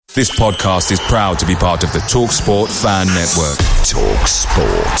This podcast is proud to be part of the TalkSport Fan Network.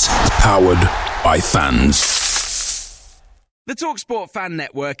 TalkSport. Powered by fans. The TalkSport Fan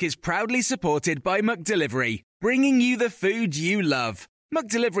Network is proudly supported by McDelivery, bringing you the food you love.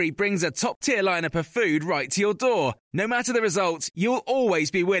 McDelivery brings a top-tier lineup of food right to your door. No matter the result, you'll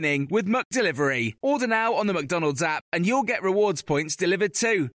always be winning with McDelivery. Order now on the McDonald's app and you'll get rewards points delivered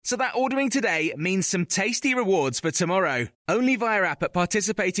too. So that ordering today means some tasty rewards for tomorrow. Only via app at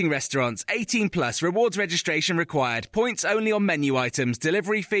participating restaurants. 18 plus. Rewards registration required. Points only on menu items.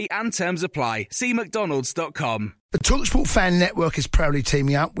 Delivery fee and terms apply. See mcdonalds.com. The TalkSport Fan Network is proudly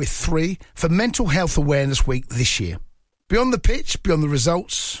teaming up with 3 for Mental Health Awareness Week this year. Beyond the pitch, beyond the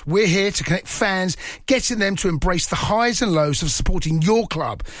results, we're here to connect fans, getting them to embrace the highs and lows of supporting your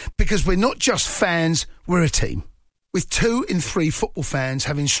club, because we're not just fans, we're a team. With 2 in 3 football fans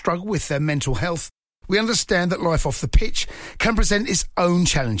having struggled with their mental health, we understand that life off the pitch can present its own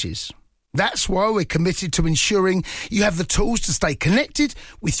challenges. That's why we're committed to ensuring you have the tools to stay connected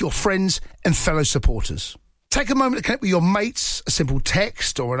with your friends and fellow supporters. Take a moment to connect with your mates. A simple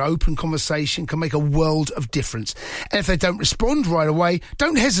text or an open conversation can make a world of difference. And if they don't respond right away,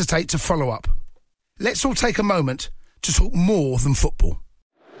 don't hesitate to follow up. Let's all take a moment to talk more than football.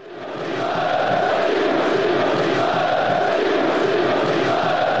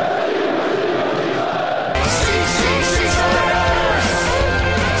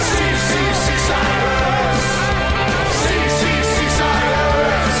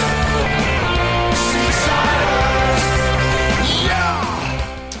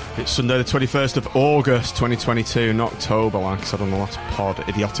 It's Sunday the 21st of August 2022, not October like I said on the last pod,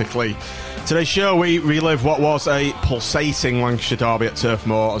 idiotically. Today's show we relive what was a pulsating Lancashire derby at Turf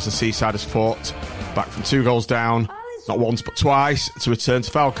Moor as the Seasiders fought back from 2 goals down, not once but twice, to return to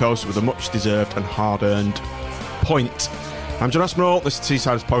Foul Coast with a much deserved and hard-earned point. I'm John Aspinall, this is the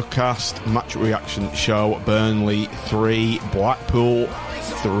Seasiders podcast, match reaction show. Burnley 3, Blackpool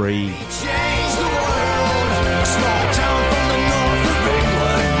 3.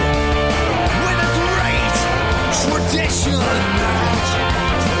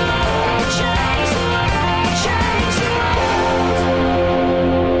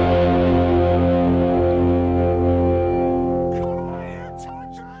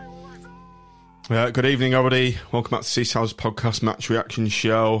 Good evening, everybody. Welcome back to Seasiders podcast match reaction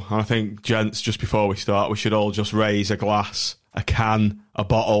show. And I think, gents, just before we start, we should all just raise a glass, a can, a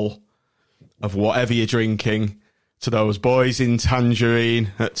bottle of whatever you're drinking to those boys in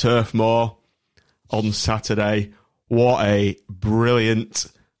Tangerine at Turf Moor on Saturday. What a brilliant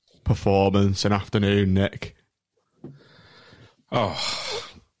performance and afternoon, Nick. Oh,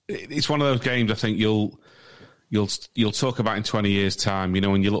 it's one of those games I think you'll talk about in 20 years' time. You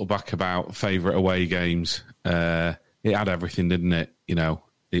know, when you look back about favourite away games, it had everything, didn't it? You know,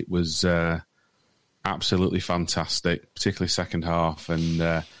 it was absolutely fantastic, particularly second half, and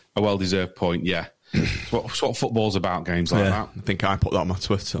a well-deserved point. Yeah, it's what football's about. Games like that. I think I put that on my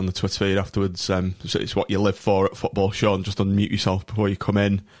Twitter, on the Twitter feed afterwards. So it's what you live for at football. Sean, just unmute yourself before you come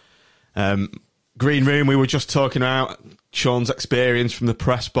in. Green room. We were just talking about Sean's experience from the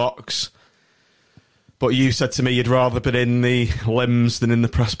press box. But you said to me you'd rather been in the limbs than in the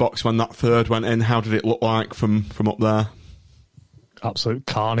press box when that third went in. How did it look like from up there? Absolute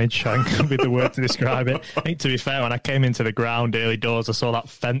carnage, I think would be the word to describe it. I think, to be fair, when I came into the ground early doors, I saw that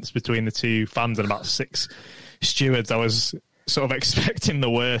fence between the 2 fans and about 6 stewards. I was sort of expecting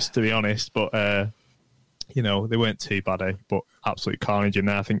the worst, to be honest. But, you know, they weren't too bad, but absolute carnage in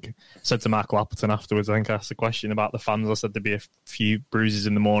there. I think I said to Michael Appleton afterwards, I think I asked a question about the fans. I said there'd be a few bruises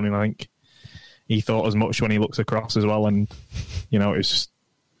in the morning, I think. He thought as much when he looks across as well, and you know, it's just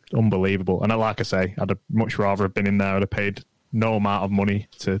unbelievable. And like I say, I'd much rather have been in there. I'd have paid no amount of money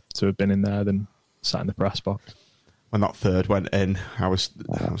to have been in there than sat in the press box. When that third went in, I was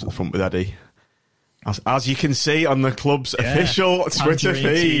at the front with Eddie, as you can see on the club's official Twitter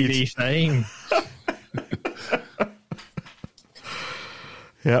feed. TV fame.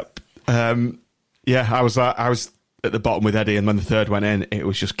 Yep. I was at the bottom with Eddie, and when the third went in, it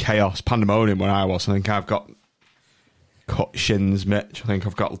was just chaos, pandemonium where I was. I think I've got cut shins, Mitch. I think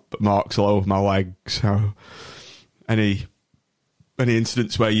I've got marks all over my legs. So, any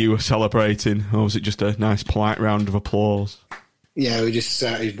incidents where you were celebrating, or was it just a nice, polite round of applause? Yeah, we just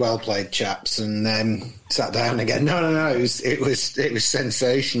well played, chaps, and then sat down again. No, it was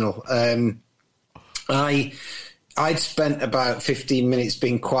sensational. I'd spent about 15 minutes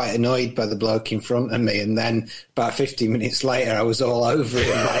being quite annoyed by the bloke in front of me, and then about 15 minutes later, I was all over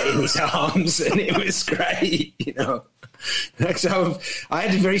him, like in his arms, and it was great, you know. So I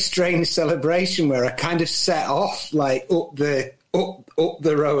had a very strange celebration where I kind of set off like up up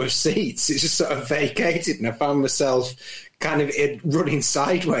the row of seats. It just sort of vacated, and I found myself kind of running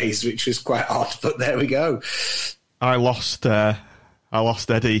sideways, which was quite odd. But there we go. I lost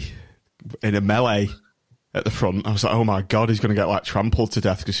Eddie in a melee at the front. I was like, oh my God, he's going to get like trampled to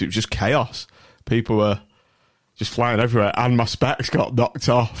death, because it was just chaos. People were just flying everywhere, and my specs got knocked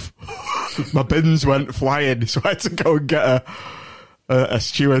off. My bins went flying, so I had to go and get a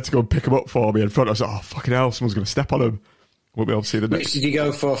steward to go and pick them up for me in front. I was like, oh fucking hell, someone's going to step on them. Won't be able to see the next. Which did you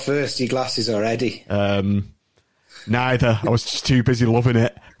go for first, your glasses or Eddie? Neither. I was just too busy loving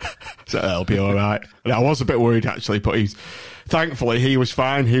it. So it'll be all right. And I was a bit worried actually, but thankfully he was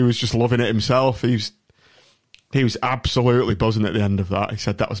fine. He was just loving it himself. He was absolutely buzzing at the end of that. He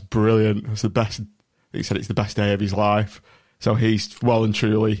said that was brilliant. It was the best. He said it's the best day of his life. So he's well and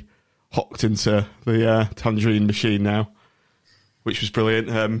truly hooked into the tangerine machine now, which was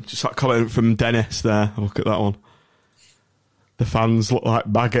brilliant. Just that comment from Dennis there. Look at that one. The fans look like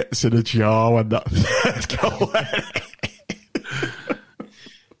maggots in a jar when that third goal went.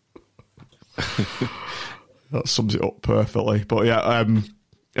 That sums it up perfectly. But yeah,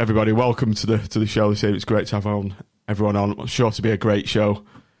 everybody, welcome to the show this evening. It's great to have everyone on. It's sure to be a great show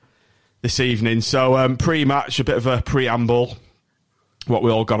this evening. So pre-match, a bit of a preamble. What we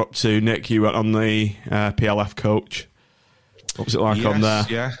all got up to. Nick, you went on the PLF coach. What was it like on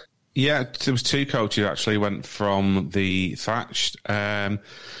there? Yeah, there was two coaches actually. Went from the thatched. It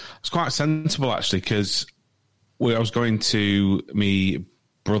was quite sensible actually, because I was going to me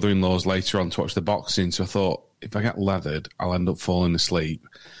brother-in-law's later on to watch the boxing. So I thought, if I get leathered, I'll end up falling asleep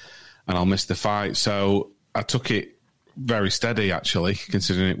and I'll miss the fight. So I took it very steady actually,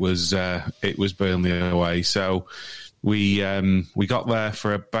 considering it was Burnley away. So we got there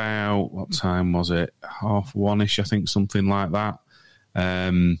for about, what time was it? 1:30ish, I think, something like that.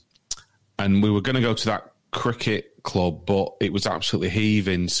 And we were going to go to that cricket club, but it was absolutely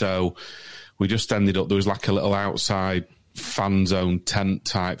heaving. So we just ended up, there was like a little outside fan zone tent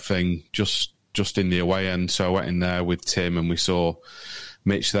type thing just in the away end. So I went in there with Tim and we saw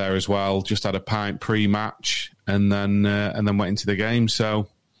Mitch there as well. Just had a pint pre-match and then went into the game. So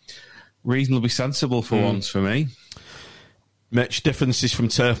reasonably sensible for once for me. Mitch, differences from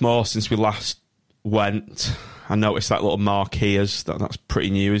Turf Moor since we last went. I noticed that little marquee that's pretty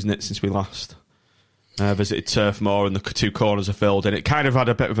new, isn't it, since we last visited Turf Moor, and the two corners are filled in. It kind of had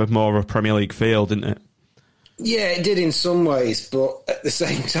a bit of a more of a Premier League feel, didn't it? Yeah, it did in some ways, but at the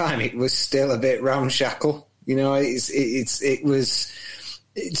same time, it was still a bit ramshackle. You know, it was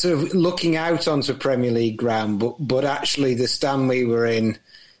sort of looking out onto Premier League ground, but actually the stand we were in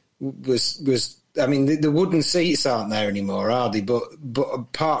was. I mean, the wooden seats aren't there anymore, are they? But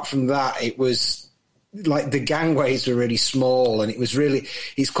apart from that, it was like the gangways were really small, and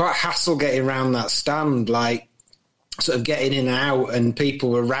it's quite hassle getting around that stand, like sort of getting in and out, and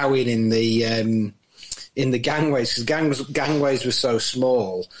people were rowing in the gangways because gangways were so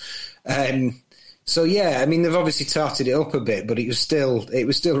small. So yeah, I mean, they've obviously tarted it up a bit, but it was still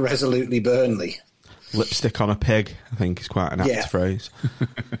resolutely Burnley. Lipstick on a pig, I think, is quite an apt phrase.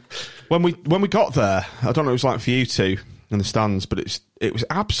 When we got there, I don't know what it was like for you two in the stands, but it was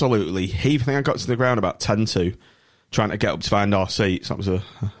absolutely heaving. I think I got to the ground about 10 to, trying to get up to find our seats. That was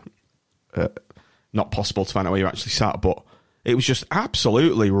not possible to find out where you actually sat, but it was just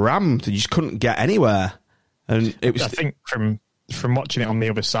absolutely rammed. You just couldn't get anywhere. And it was. I think from watching it on the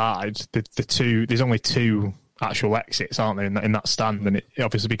other side, there's only two actual exits, aren't there, in that stand? And it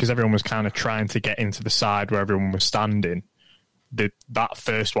obviously, because everyone was kind of trying to get into the side where everyone was standing, that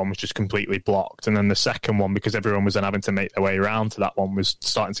first one was just completely blocked, and then the second one, because everyone was then having to make their way around to that one, was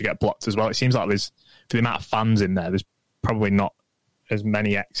starting to get blocked as well. It seems like for the amount of fans in there's probably not as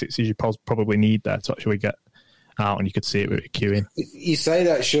many exits as you probably need there to actually get out, and you could see it with it queuing. You say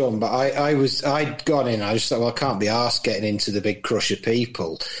that, Sean, but I'd gone in. I just thought, well, I can't be arsed getting into the big crush of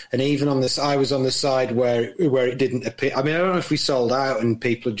people. And even on this, I was on the side where it didn't appear. I mean, I don't know if we sold out and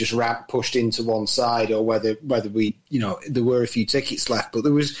people had just pushed into one side, or whether we, there were a few tickets left, but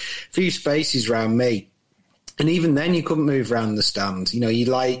there was a few spaces around me. And even then, you couldn't move around the stand.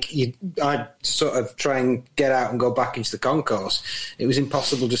 I'd sort of try and get out and go back into the concourse. It was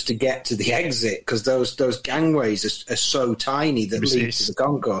impossible just to get to the exit because those gangways are so tiny that lead to the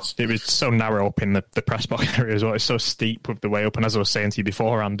concourse. It was so narrow up in the press box area as well. It's so steep with the way up. And as I was saying to you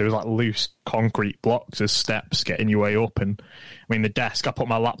beforehand, there was like loose concrete blocks as steps getting your way up. And I mean, the desk, I put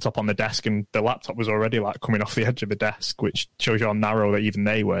my laptop on the desk and the laptop was already like coming off the edge of the desk, which shows you how narrow that even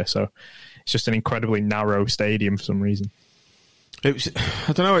they were. So it's just an incredibly narrow stadium for some reason. It was,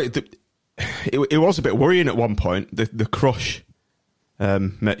 I don't know, it was a bit worrying at one point, the crush.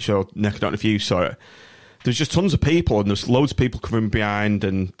 Mitch or Nick, I don't know if you saw it. there's just tons of people, and there's loads of people coming behind,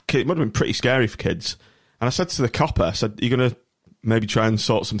 and it would have been pretty scary for kids. And I said to the copper, I said, "You're going to maybe try and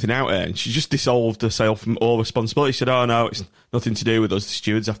sort something out here?" And she just dissolved herself from all responsibility. She said, "Oh no, it's nothing to do with us. The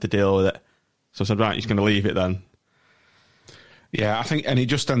stewards have to deal with it." So I said, "Right, you're going to leave it then." Yeah, I think, and it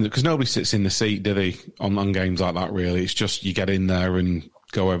just ended because nobody sits in the seat, do they, on games like that? Really, it's just you get in there and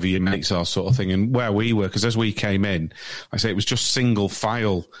go over your mates are sort of thing. And where we were, because as we came in, I say it was just single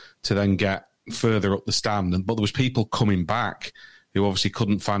file to then get further up the stand, but there was people coming back who obviously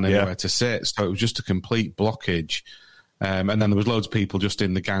couldn't find anywhere to sit, so it was just a complete blockage. And then there was loads of people just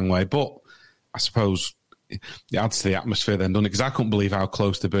in the gangway, but I suppose it adds to the atmosphere then, doesn't it? Because I couldn't believe how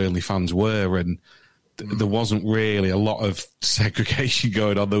close the Burnley fans were, and there wasn't really a lot of segregation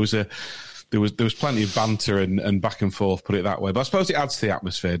going on. There was plenty of banter and back and forth, put it that way. But I suppose it adds to the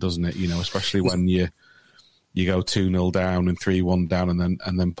atmosphere, doesn't it? You know, especially when you go 2-0 down and 3-1 down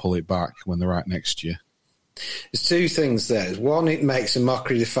and then pull it back when they're right next to you. There's two things there. One, it makes a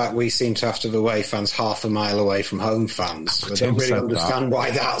mockery of the fact we seem to have to have away fans half a mile away from home fans. I don't really understand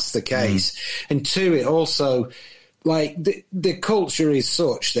why that's the case. And two, it also, like, the culture is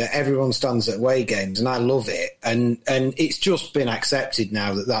such that everyone stands at away games, and I love it. And it's just been accepted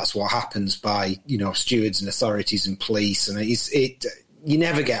now that that's what happens by, you know, stewards and authorities and police. And you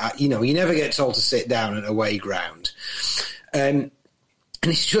never get told to sit down at away ground. And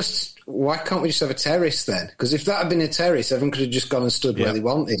it's just, why can't we just have a terrace then? Because if that had been a terrace, everyone could have just gone and stood where they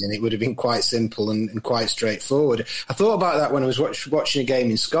wanted, and it would have been quite simple and quite straightforward. I thought about that when I was watching a game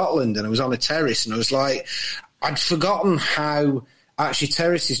in Scotland, and I was on a terrace, and I was like, I'd forgotten how actually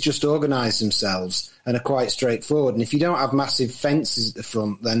terraces just organise themselves and are quite straightforward. And if you don't have massive fences at the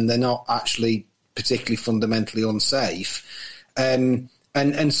front, then they're not actually particularly fundamentally unsafe.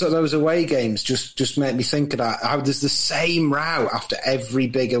 And so those away games just make me think about how there's the same row after every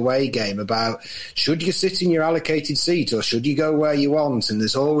big away game about should you sit in your allocated seat or should you go where you want? And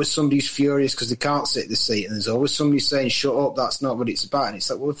there's always somebody who's furious because they can't sit in the seat, and there's always somebody saying, "Shut up, that's not what it's about." And it's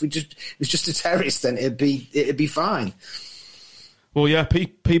like, well, if it was just a terrace, then it'd be fine. Well, yeah,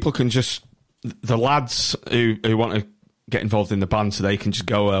 people can just, the lads who want to get involved in the banter, they can just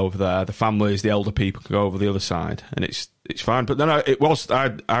go over there. The families, the elder people can go over the other side, and it's fine. But then I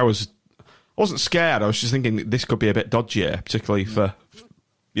wasn't scared. I was just thinking this could be a bit dodgier, particularly for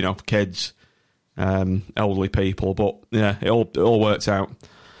kids, elderly people. But yeah, it all worked out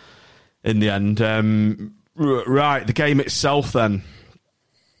in the end. Right, the game itself then.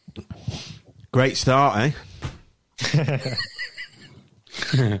 Great start, eh?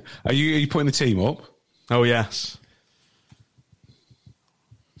 Are you putting the team up? Oh yes.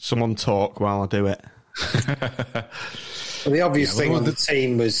 Someone talk while I do it. Well, the obvious thing on the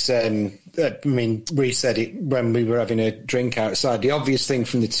team was, we said it when we were having a drink outside. The obvious thing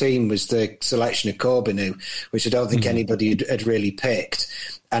from the team was the selection of Corbeanu, which I don't think anybody had really picked.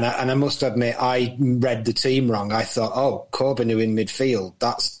 And I must admit, I read the team wrong. I thought, Corbeanu in midfield,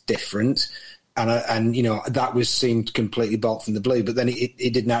 that's different. And that seemed completely bolt from the blue, but then it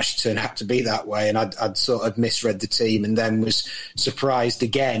didn't actually turn out to be that way. And I'd sort of misread the team, and then was surprised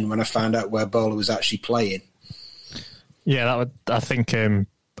again when I found out where Bowler was actually playing. Yeah, I think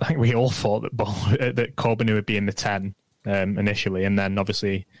we all thought that Corbeanu would be in the 10 initially, and then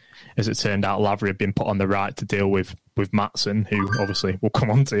obviously, as it turned out, Lavery had been put on the right to deal with Maatsen, who obviously we'll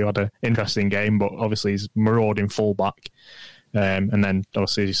come on to, had an interesting game, but obviously he's marauding fullback. And then,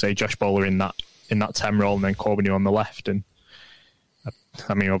 obviously, as you say, Josh Bowler in that 10 role, and then Corbeanu on the left. And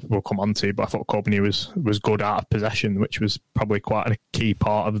we'll come on to, but I thought Corbeanu was good out of possession, which was probably quite a key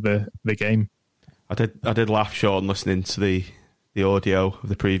part of the game. I did laugh, Sean, listening to the audio of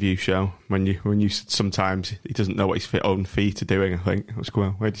the preview show when you said sometimes he doesn't know what his own feet are doing. I think it was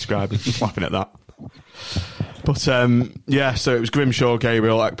cool way to describe it. Just laughing at that. But so it was Grimshaw,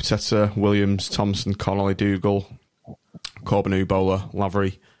 Gabriel, Ekpiteta, Williams, Thompson, Connolly, Dougal, Corbeanu, Bowler,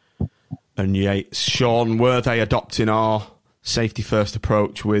 Lavery and Yates. Sean, were they adopting our safety first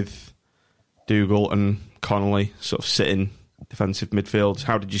approach with Dougal and Connolly sort of sitting defensive midfield?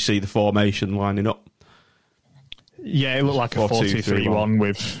 How did you see the formation lining up? Yeah, it looked like a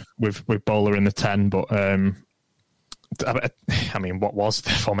 4-2-3-1 with Bowler in the 10, but what was the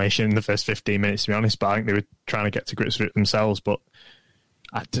formation in the first 15 minutes, to be honest? But I think they were trying to get to grips with it themselves. But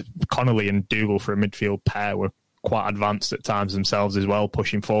Connolly and Dougal for a midfield pair were quite advanced at times themselves as well,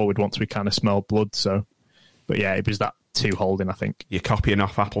 pushing forward once we kind of smelled blood. So, but yeah, it was that 2 holding, I think. You're copying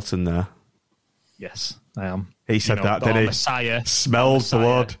off Appleton there. Yes, I am. He said that, didn't he? Messiah. Smelled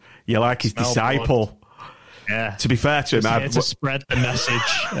blood. You're like his disciple. Blood. Yeah. To be fair to him, to spread the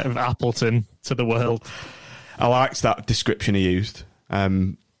message of Appleton to the world. I liked that description he used.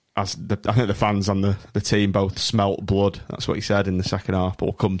 I think the fans and the team both smelt blood. That's what he said in the second half, but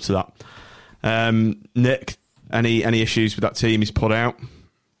we'll come to that. Nick, any issues with that team he's put out?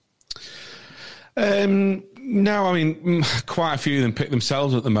 No, I mean, quite a few of them pick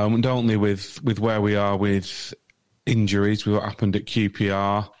themselves at the moment, don't they, with where we are with injuries, with what happened at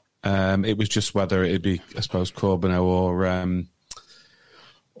QPR. It was just whether it'd be, I suppose, Corbeanu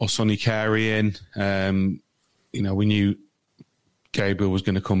or Sonny Carey in. We knew Gabriel was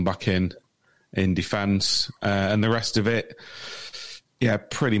going to come back in defence, and the rest of it,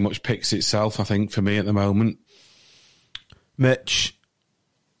 pretty much picks itself, I think, for me at the moment. Mitch,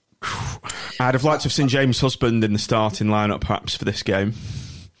 I'd have liked to have seen James Husband in the starting lineup, perhaps, for this game.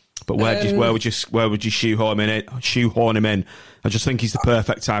 But where would you shoehorn him in? I just think he's the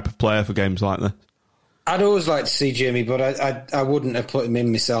perfect type of player for games like this. I'd always like to see Jimmy, but I wouldn't have put him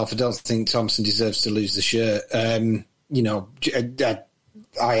in myself. I don't think Thompson deserves to lose the shirt. I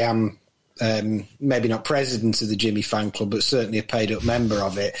am maybe not president of the Jimmy fan club, but certainly a paid-up member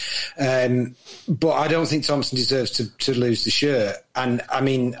of it. But I don't think Thompson deserves to lose the shirt. And, I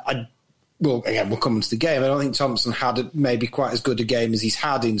mean, we'll come into the game. I don't think Thompson had maybe quite as good a game as he's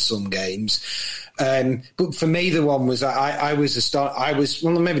had in some games. But for me, the one was I was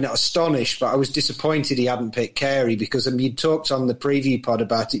maybe not astonished, but I was disappointed he hadn't picked Carey, because you talked on the preview pod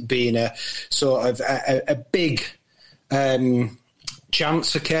about it being a sort of a big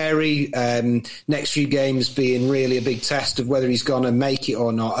chance for Carey. Next few games being really a big test of whether he's going to make it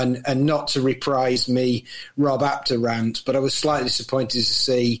or not, and not to reprise me Rob Apter rant, but I was slightly disappointed to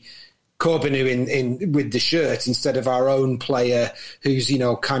see Corbeanu in with the shirt instead of our own player who's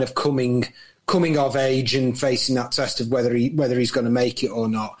kind of coming of age and facing that test of whether he's going to make it or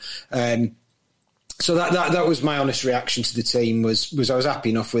not. So that was my honest reaction to the team. Was I was happy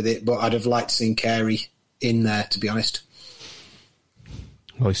enough with it, but I'd have liked to seen Carey in there, to be honest.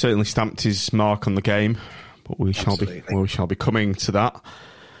 Well, he certainly stamped his mark on the game, but we shall be coming to that.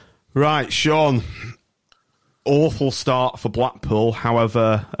 Right, Sean. Awful start for Blackpool.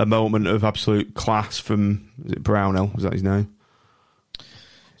 However, a moment of absolute class from, is it Brownhill? Was that his name?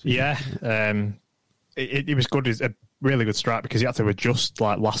 Yeah, it was good. It's a really good strike, because he had to adjust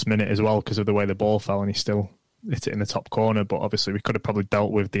last minute as well because of the way the ball fell, and he still hit it in the top corner. But obviously, we could have probably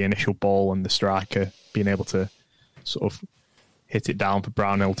dealt with the initial ball and the striker being able to sort of hit it down for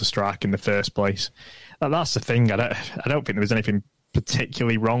Brownhill to strike in the first place. That's the thing. I don't think there was anything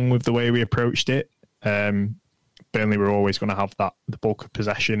particularly wrong with the way we approached it. Burnley were always going to have the bulk of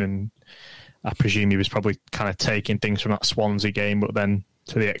possession, and I presume he was probably kind of taking things from that Swansea game, but then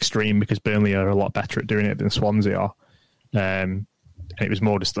to the extreme, because Burnley are a lot better at doing it than Swansea are. And it was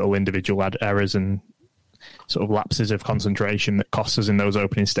more just little individual errors and sort of lapses of concentration that cost us in those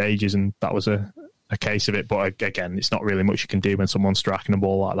opening stages, and that was a case of it. But again, it's not really much you can do when someone's striking a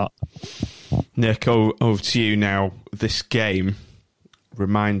ball like that. Nick, over to you now. This game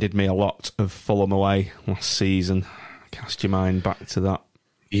reminded me a lot of Fulham away last season. Cast your mind back to that.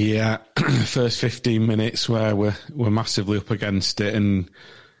 Yeah, first 15 minutes where we're massively up against it, and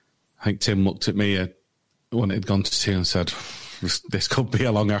I think Tim looked at me when it had gone to 2 and said, this could be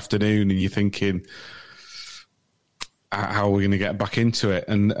a long afternoon, and you're thinking, how are we going to get back into it?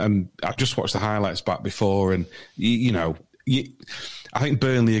 And I've just watched the highlights back before, and I think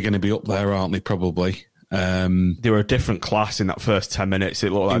Burnley are going to be up there, aren't they, probably? They were a different class in that first 10 minutes.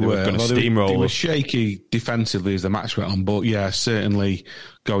 It looked like they were going to steamroll. They were shaky defensively as the match went on, but yeah, certainly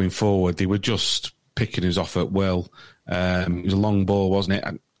going forward, they were just picking us off at will. It was a long ball, wasn't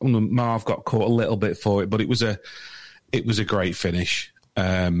it? Marv got caught a little bit for it, but it was a great finish.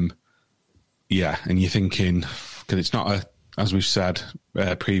 And you're thinking, because it's not as we've said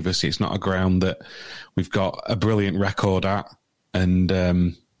previously, it's not a ground that we've got a brilliant record at,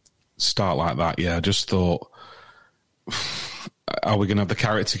 and start like that, I just thought, are we going to have the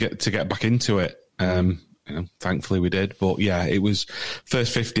character to get back into it? Thankfully we did, but yeah, it was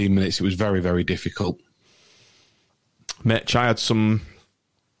first 15 minutes. It was very, very difficult. Mitch, I had some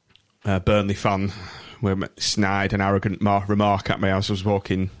Burnley fan snide and arrogant remark at me as I was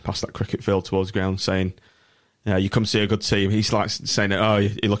walking past that cricket field towards the ground, saying, "Yeah, you come see a good team." He's like saying, "Oh,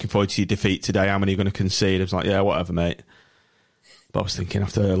 you're looking forward to your defeat today. How many are you going to concede?" I was like, "Yeah, whatever, mate." But I was thinking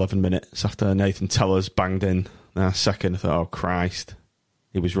after 11 minutes, after Nathan Tellers banged in second, I thought, oh, Christ,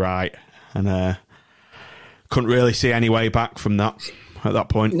 he was right. And couldn't really see any way back from that at that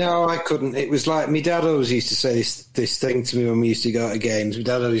point. No, I couldn't. It was like, my dad always used to say this thing to me when we used to go to games. My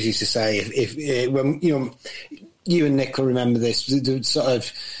dad always used to say, if when you and Nick will remember this, sort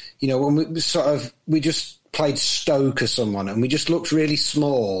of, when we just played Stoke or someone, and we just looked really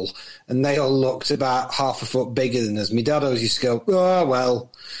small, and they all looked about half a foot bigger than us. My dad always used to go, "Oh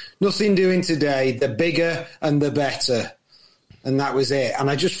well, nothing doing today. The bigger and the better." And that was it. And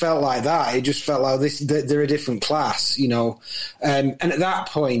I just felt like that. It just felt like they're a different class, you know. And at that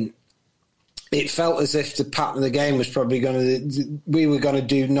point, it felt as if the pattern of the game was probably we were going to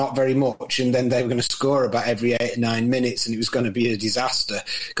do not very much, and then they were going to score about every 8 or 9 minutes, and it was going to be a disaster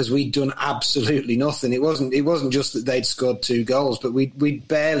because we'd done absolutely nothing. It wasn't just that they'd scored 2 goals, but we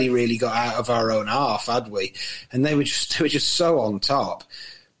barely really got out of our own half, had we? And they were just so on top.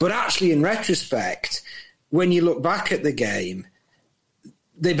 But actually, in retrospect, when you look back at the game,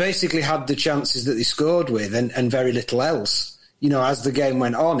 they basically had the chances that they scored with and very little else. You know, as the game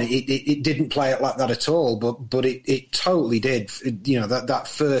went on, it didn't play out like that at all, but it totally did. You know, that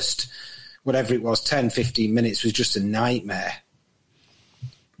first, whatever it was, 10, 15 minutes was just a nightmare.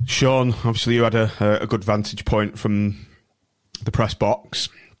 Sean, obviously you had a good vantage point from the press box.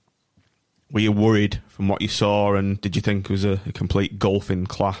 Were you worried from what you saw, and did you think it was a complete gulf in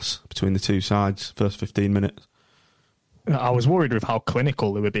class between the two sides, first 15 minutes? I was worried with how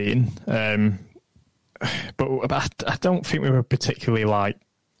clinical they were being, but I don't think we were particularly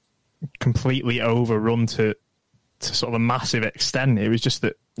completely overrun to sort of a massive extent. It was just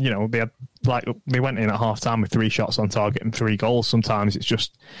that, you know, they went in at half time with 3 shots on target and 3 goals. Sometimes it's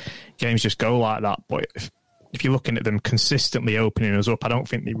just games just go like that. But if you're looking at them consistently opening us up, I don't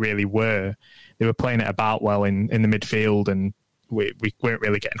think they really were. They were playing it about well in the midfield, and we weren't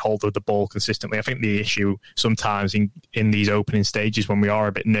really getting hold of the ball consistently. I think the issue sometimes in these opening stages, when we are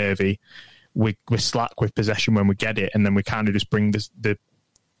a bit nervy, we're slack with possession when we get it, and then we kind of just bring they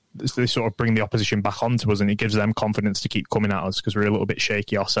sort of bring the opposition back onto us, and it gives them confidence to keep coming at us because we're a little bit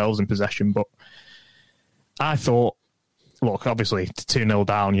shaky ourselves in possession. But I thought, look, obviously 2-0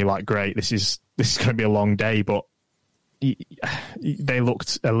 down, you're like, great, this is going to be a long day, but they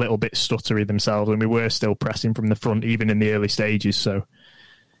looked a little bit stuttery themselves, and we were still pressing from the front even in the early stages. So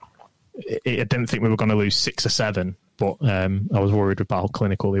I didn't think we were going to lose 6 or 7, but I was worried about how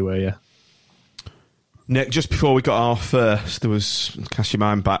clinical they were. Yeah. Nick, just before we got off first, there was, cast your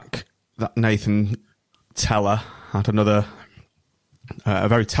mind back, that Nathan Teller had another a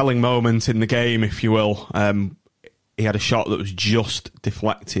very telling moment in the game, if you will. He had a shot that was just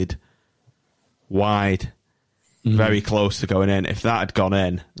deflected wide. Very close to going in. If that had gone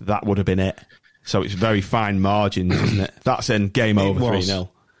in, that would have been it. So it's very fine margins, isn't it? That's in game over 3-0.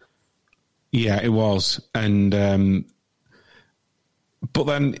 Yeah, it was. And but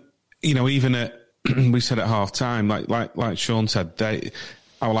then, you know, even at we said at half time, like Sean said,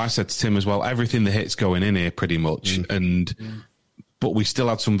 I said to Tim as well, everything that hits going in here pretty much. But we still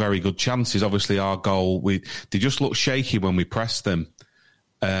had some very good chances. Obviously, our goal, they just looked shaky when we pressed them.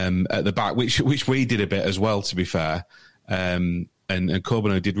 At the back, which we did a bit as well, to be fair. And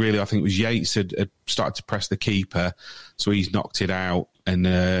Corbeanu did really. I think it was Yates had started to press the keeper, so he's knocked it out, and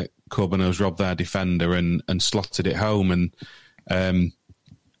Corbeanu's robbed their defender and slotted it home. And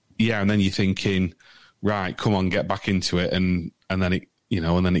and then you're thinking, right, come on, get back into it, and then it, you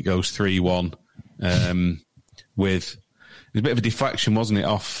know, and then it goes 3-1 with a bit of a deflection, wasn't it,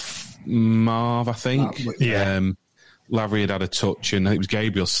 off Marv, I think. Yeah. Lavery had a touch, and it was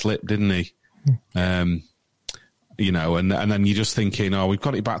Gabriel slipped, didn't he? You know, and then you're just thinking, oh, we've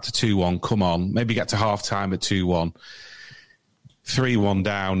got it back to 2-1. Come on, maybe get to half time at 2-1, 3-1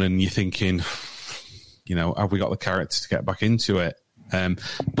 down, and you're thinking, you know, have we got the character to get back into it?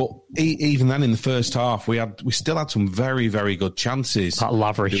 But even then, in the first half, we still had some very, very good chances. That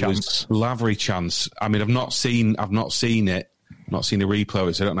Lavery chance. Lavery chance. I mean, I've not seen it. Not seen a replay of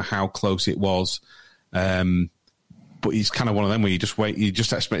it, so I don't know how close it was. But he's kind of one of them where you just wait, you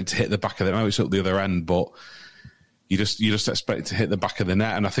just expect it to hit the back of the net. I know it's up the other end, but you just expect it to hit the back of the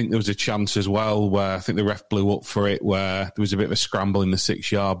net. And I think there was a chance as well where I think the ref blew up for it, where there was a bit of a scramble in the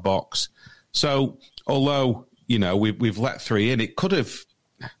 6-yard box. So although, you know, we've let 3 in, it could have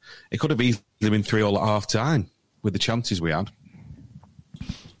easily been 3-3 at half time with the chances we had.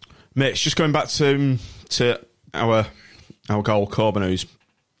 Mitch, just going back to our goal, Corbeanu's.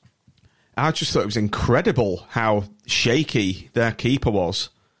 I just thought it was incredible how shaky their keeper was,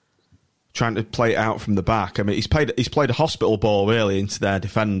 trying to play it out from the back. I mean, he's played a hospital ball really into their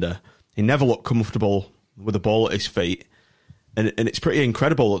defender. He never looked comfortable with the ball at his feet, and it's pretty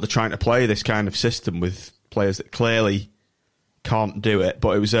incredible that they're trying to play this kind of system with players that clearly can't do it.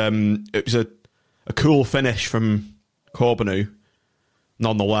 But it was a cool finish from Corbeanu.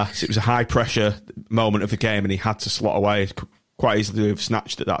 Nonetheless, it was a high pressure moment of the game, and he had to slot away. Quite easily have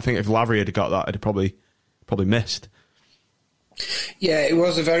snatched at that. I think if Lavery had got that, I'd have probably missed. Yeah, it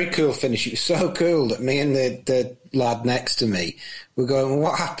was a very cool finish. It was so cool that me and the lad next to me were going,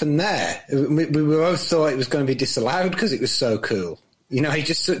 well, what happened there? We both thought it was going to be disallowed because it was so cool. You know, he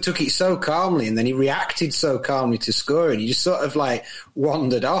just took it so calmly, and then he reacted so calmly to scoring. He just sort of like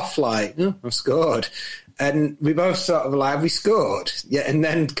wandered off like, oh, I've scored. And we both sort of like, have we scored? Yeah, and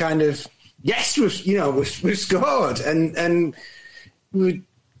then kind of, yes, we've scored. And we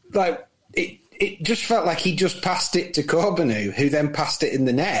like it just felt like he just passed it to Corbeanu, who then passed it in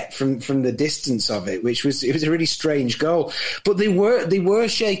the net from the distance of it, it was a really strange goal. But they were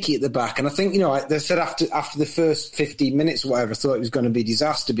shaky at the back, and I think, you know, they said after the first 15 minutes or whatever, I thought it was going to be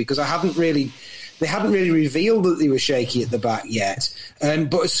disaster because they hadn't really revealed that they were shaky at the back yet.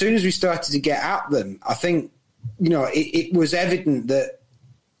 But as soon as we started to get at them, I think, you know, it was evident that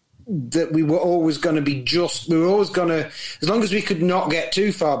we were always going to be as long as we could not get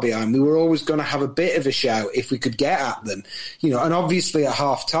too far behind, we were always going to have a bit of a shout if we could get at them, you know. And obviously at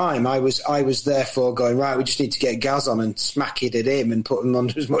half time, I was therefore going, right, we just need to get Gaz on and smack it at him and put him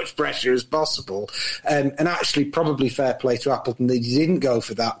under as much pressure as possible. And actually, probably fair play to Appleton, they didn't go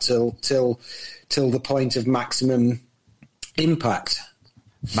for that till the point of maximum impact.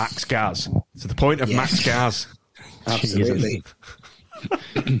 Max Gaz. To the point of Max Gaz. Absolutely.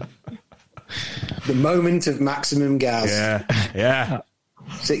 The moment of maximum Gaz. Yeah.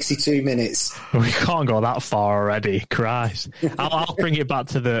 62 minutes. We can't go that far already. Christ. I'll bring it back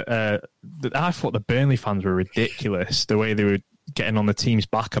to I thought the Burnley fans were ridiculous, the way they were getting on the team's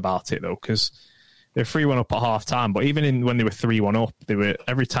back about it, though, because they were 3-1 up at half time, but even when they were 3-1 up, they were,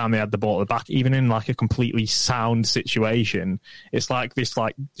 every time they had the ball at the back, even in like a completely sound situation, it's like this,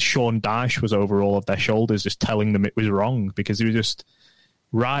 like Sean Dyche was over all of their shoulders just telling them it was wrong, because he was just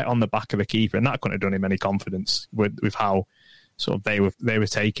right on the back of the keeper, and that couldn't have done him any confidence with how sort of they were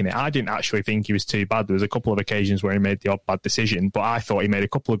taking it. I didn't actually think he was too bad. There was a couple of occasions where he made the odd bad decision, but I thought he made a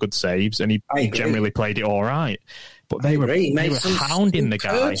couple of good saves, and he generally played it all right. But they were hounding the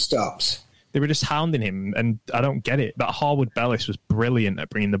guy. Stops. They were just hounding him, and I don't get it. That Harwood Bellis was brilliant at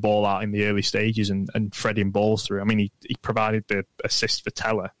bringing the ball out in the early stages and threading balls through. I mean, he provided the assist for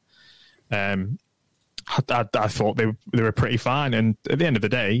Teller. I thought they were pretty fine, and at the end of the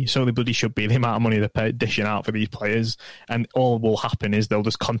day, so they bloody should be the amount of money they're dishing out for these players, and all will happen is they'll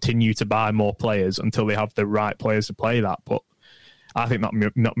just continue to buy more players until they have the right players to play that. But I think that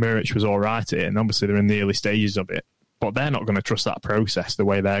Muric was all right at it, and obviously they're in the early stages of it. But they're not going to trust that process the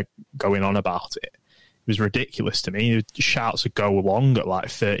way they're going on about it. It was ridiculous to me. The shouts would go along at like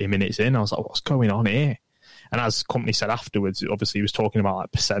 30 minutes in. I was like, what's going on here? And as Company said afterwards, obviously he was talking about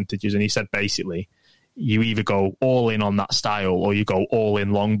like percentages, and he said basically, you either go all in on that style or you go all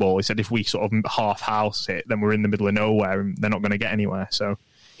in long ball. He said if we sort of half house it, then we're in the middle of nowhere and they're not going to get anywhere. So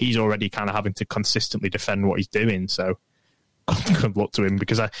he's already kind of having to consistently defend what he's doing. So good luck to him,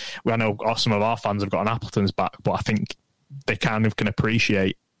 because I know some of our fans have got on Appleton's back, but I think they kind of can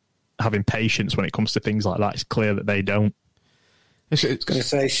appreciate having patience when it comes to things like that. It's clear that they don't. I was going to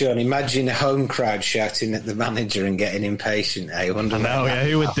say, Sean, imagine a home crowd shouting at the manager and getting impatient. I know,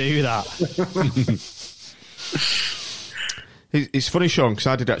 who would do that? It's funny, Sean, because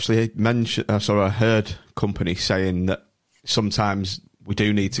I did actually mention, I heard Company saying that sometimes we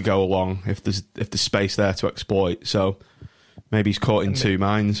do need to go along if there's space there to exploit. So maybe he's caught in two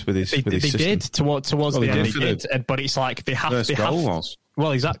minds with his system. They did towards the end. They did, but it's like they have.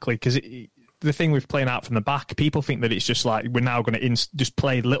 Well, exactly, because the thing with playing out from the back, people think that it's just like we're now going to just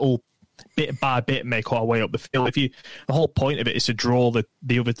play little bit by bit, make our way up the field. The whole point of it is to draw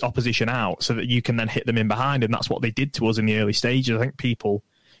the other opposition out so that you can then hit them in behind, and that's what they did to us in the early stages. I think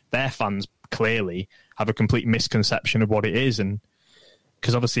their fans clearly have a complete misconception of what it is, and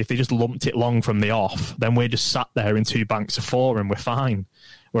because obviously if they just lumped it long from the off, then we're just sat there in two banks of four and we're fine.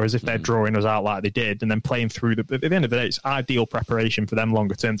 Whereas if they're drawing us out like they did and then playing through at the end of the day, it's ideal preparation for them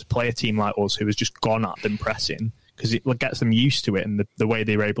longer term to play a team like us who has just gone at them pressing, because it gets them used to it and the way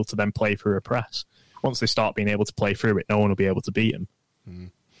they're able to then play through a press. Once they start being able to play through it, no one will be able to beat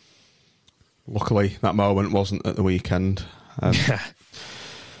them. Luckily, that moment wasn't at the weekend.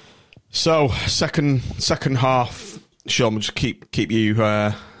 So, second half, Sean, we'll just keep you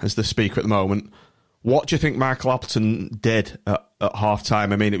as the speaker at the moment. What do you think Michael Appleton did at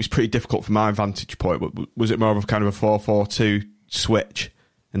half-time? I mean, it was pretty difficult from my vantage point, but was it more of a kind of a 4-4-2 switch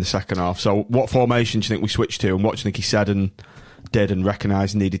in the second half? So what formation do you think we switched to, and what do you think he said and did and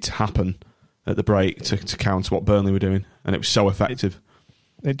recognised needed to happen at the break to counter what Burnley were doing? And it was so effective.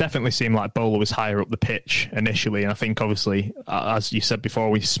 It definitely seemed like Bowler was higher up the pitch initially, and I think obviously, as you said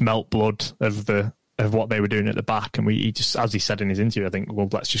before, we smelt blood of the of what they were doing at the back, and he just, as he said in his interview, I think, well,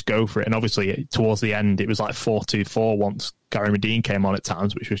 let's just go for it. And obviously, towards the end, it was like 4-2-4 once Gary Medine came on at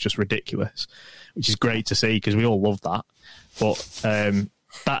times, which was just ridiculous, which is great to see because we all love that.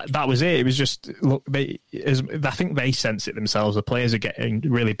 But that was it. It was just, look, I think they sense it themselves. The players are getting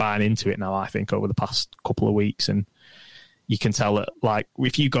really buying into it now, I think, over the past couple of weeks. And you can tell that, like,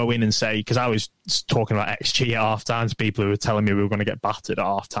 if you go in and say, because I was talking about XG at half time to people who were telling me we were going to get battered at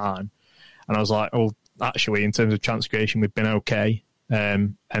half time. And I was like, well, actually, in terms of chance creation, we've been okay.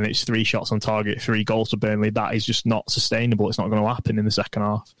 And it's 3 shots on target, 3 goals to Burnley. That is just not sustainable. It's not going to happen in the second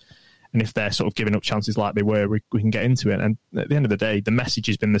half. And if they're sort of giving up chances like they were, we can get into it. And at the end of the day, the message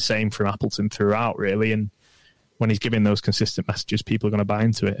has been the same from Appleton throughout, really. And when he's giving those consistent messages, people are going to buy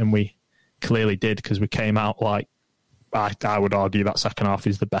into it. And we clearly did, because we came out like, I would argue that second half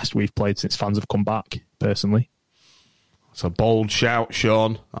is the best we've played since fans have come back, personally. It's a bold shout,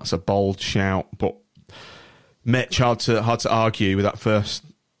 Sean. That's a bold shout. But Mitch, hard to argue with that first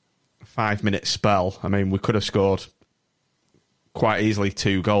 5-minute spell. I mean, we could have scored quite easily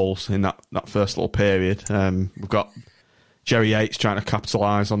 2 goals in that first little period. We've got Jerry Yates trying to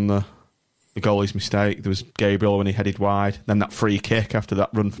capitalise on the goalie's mistake. There was Gabriel when he headed wide. Then that free kick after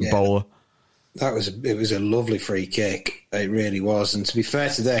that run from Bowler. It was a lovely free kick. It really was. And to be fair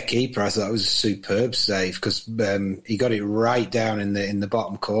to their keeper, I thought it was a superb save because he got it right down in the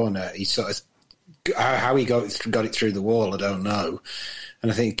bottom corner. He sort of, how he got it through the wall, I don't know.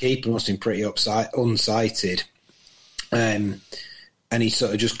 And I think the keeper must have been pretty unsighted. And he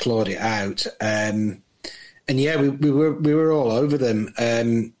sort of just clawed it out. And yeah, we were all over them.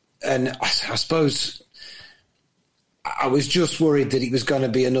 And I suppose I was just worried that it was going to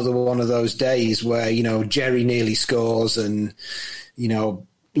be another one of those days where, you know, Jerry nearly scores and, you know,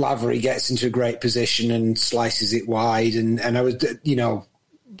 Lavery gets into a great position and slices it wide. And I was, you know,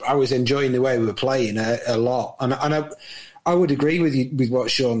 I was enjoying the way we were playing a lot. And I would agree with you with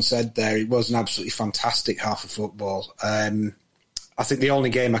what Sean said there. It was an absolutely fantastic half of football. I think the only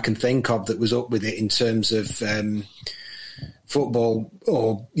game I can think of that was up with it in terms of football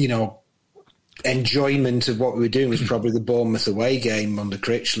or, you know, enjoyment of what we were doing was probably the Bournemouth away game under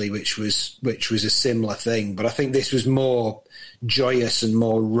Critchley, which was a similar thing. But I think this was more joyous and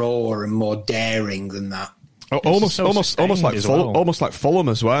more raw and more daring than that. Almost like Fulham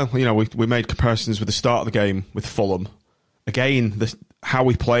as well. You know, we made comparisons with the start of the game with Fulham. Again, how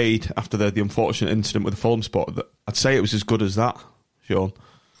we played after the unfortunate incident with the Fulham spot, I'd say it was as good as that, Sean.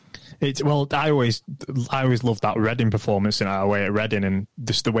 I always loved that Reading performance in our way at Reading, and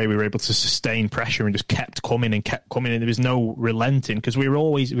just the way we were able to sustain pressure and just kept coming, and there was no relenting, because we've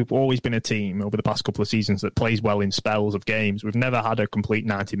always been a team over the past couple of seasons that plays well in spells of games. We've never had a complete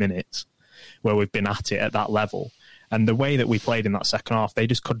 90 minutes where we've been at it at that level. And the way that we played in that second half, they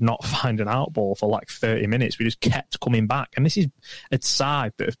just could not find an outball for like 30 minutes. We just kept coming back. And this is a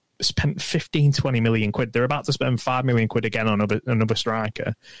side that have spent 15-20 million quid. They're about to spend 5 million quid again on another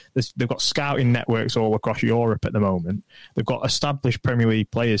striker. They've got scouting networks all across Europe at the moment. They've got established Premier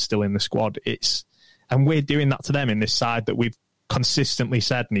League players still in the squad. And we're doing that to them in this side that we've consistently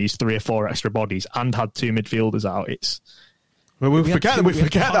said needs 3 or 4 extra bodies and had 2 midfielders out. We forget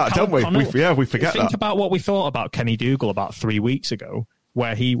that, don't we? We forget that. Think about what we thought about Kenny Dougal about 3 weeks ago,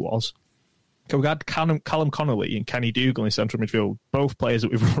 where he was. We had Callum Connolly and Kenny Dougal in central midfield, both players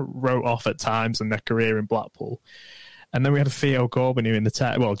that we wrote off at times in their career in Blackpool. And then we had Theo Corbin in the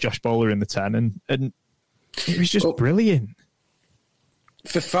 10, well, Josh Bowler in the 10, and it was just brilliant.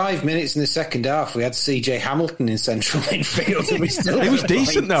 For 5 minutes in the second half, we had CJ Hamilton in central midfield. And we still he was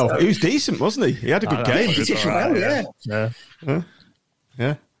decent, though. He was decent, wasn't he? He had a good game. He did well,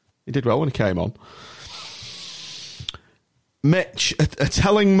 yeah. He did well when he came on. Mitch, a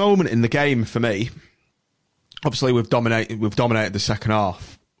telling moment in the game for me. Obviously, we've dominated the second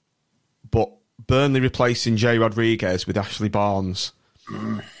half, but Burnley replacing Jay Rodriguez with Ashley Barnes.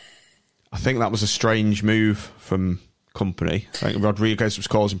 I think that was a strange move from Company. I think Rodriguez was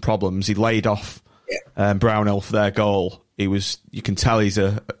causing problems. He laid off Brownhill for their goal. You can tell he's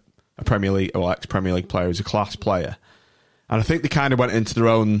a Premier League or ex-Premier League player. He's a class player, and I think they kind of went into their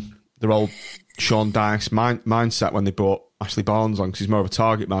old Sean Dyche mindset when they brought Ashley Barnes on, because he's more of a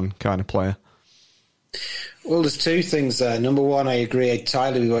target man kind of player. Well, there's 2 things there. Number one, I agree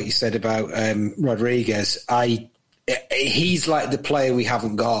entirely with what you said about Rodriguez. He's like the player we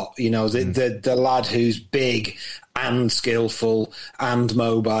haven't got, you know, the lad who's big and skillful and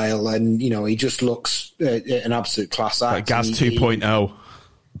mobile, and, you know, he just looks an absolute class act. Like Gaz 2.0.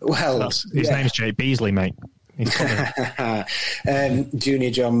 Well, his name's Jay Beasley, mate. He's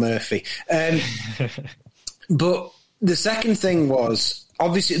Junior John Murphy. But the second thing was,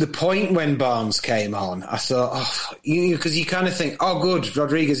 obviously, the point when Barnes came on, I thought, because you kind of think, oh, good,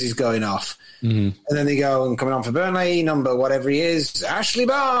 Rodriguez is going off. Mm-hmm. And then they go and coming on for Burnley, number whatever he is, Ashley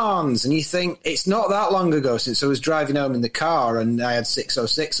Barnes. And you think, it's not that long ago since I was driving home in the car and I had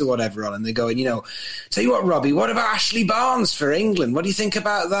 606 or whatever on, and they're going, tell you what, Robbie, what about Ashley Barnes for England? What do you think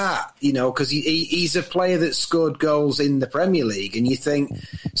about that? Because he's a player that scored goals in the Premier League. And you think,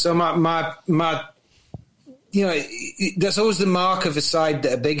 so my that's always the mark of a side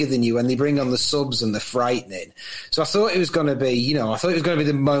that are bigger than you when they bring on the subs and the frightening. So I thought it was going to be,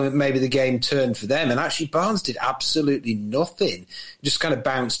 the moment maybe the game turned for them. And actually Barnes did absolutely nothing. Just kind of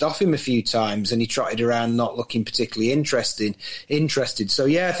bounced off him a few times and he trotted around not looking particularly interested. So,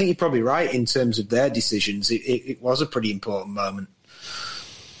 yeah, I think you're probably right in terms of their decisions. It was a pretty important moment.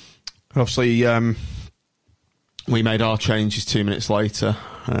 Obviously, we made our changes 2 minutes later.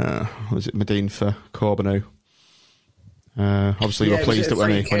 Was it Medine for Corbeanu? Obviously, you were pleased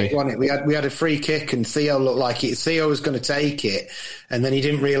when he... We had a free kick and Theo looked like Theo was going to take it, and then he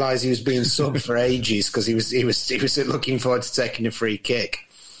didn't realise he was being subbed for ages because he was looking forward to taking a free kick.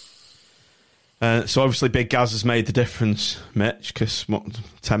 So obviously, Big Gaz has made the difference, Mitch, because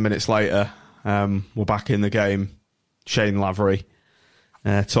 10 minutes later, we're back in the game. Shane Lavery,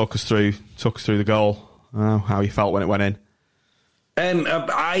 talk us through the goal. How you felt when it went in.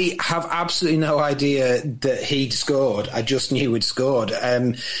 I have absolutely no idea that he'd scored. I just knew he'd scored.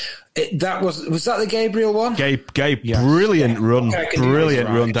 Was that the Gabriel one? Gabe, yes. Brilliant run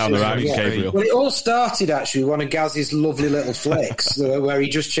down the right, Gabriel. Well, it all started actually one of Gaz's lovely little flicks where he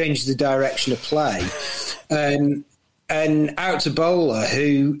just changed the direction of play, and out to Bowler,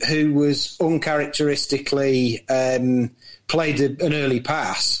 who was uncharacteristically played an early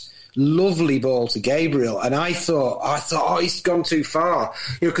pass. Lovely ball to Gabriel, and I thought, oh, he's gone too far,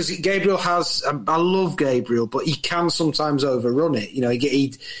 because Gabriel has. I love Gabriel, but he can sometimes overrun it.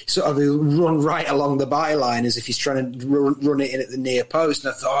 He'd sort of run right along the byline as if he's trying to run it in at the near post.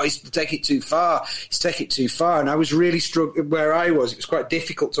 And I thought, he's taking it too far. And I was really struck where I was. It was quite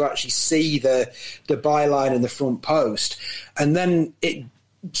difficult to actually see the byline and the front post, and then it.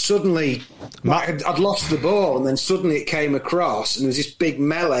 Suddenly, I'd lost the ball, and then suddenly it came across, and there was this big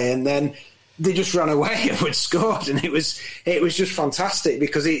melee, and then they just ran away and we'd scored, and it was just fantastic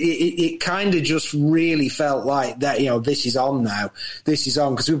because it kind of just really felt like that. This is on now. This is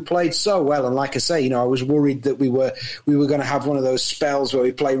on because we played so well, and like I say, I was worried that we were going to have one of those spells where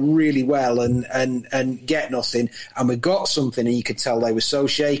we play really well and get nothing, and we got something, and you could tell they were so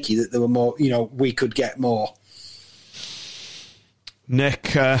shaky that there were more. We could get more.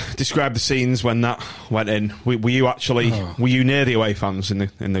 Nick, describe the scenes when that went in. Were you near the away fans in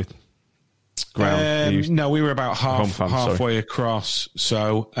the ground? No, we were about halfway across.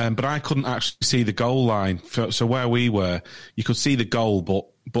 So, but I couldn't actually see the goal line. So where we were, you could see the goal, but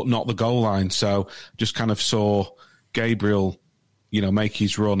not the goal line. So just kind of saw Gabriel, make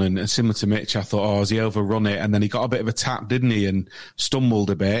his run, and similar to Mitch, I thought, has he overrun it? And then he got a bit of a tap, didn't he? And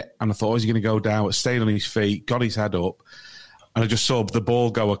stumbled a bit. And I thought, is he going to go down? But stayed on his feet, got his head up. And I just saw the ball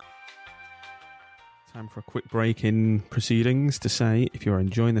go. Time for a quick break in proceedings to say, if you're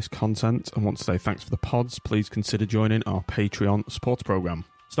enjoying this content and want to say thanks for the pods, please consider joining our Patreon supporter programme.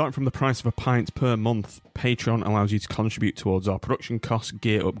 Starting from the price of a pint per month, Patreon allows you to contribute towards our production costs,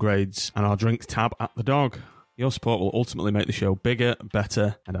 gear upgrades, and our drinks tab at The Dog. Your support will ultimately make the show bigger,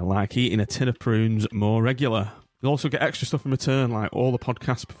 better, and like eating a tin of prunes, more regular. You'll also get extra stuff in return, like all the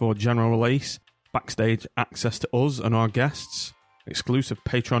podcasts before general release, backstage access to us and our guests, exclusive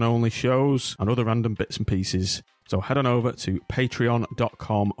Patreon-only shows, and other random bits and pieces. So head on over to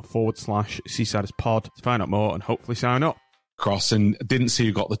patreon.com/SeasidersPod to find out more and hopefully sign up. Cross and didn't see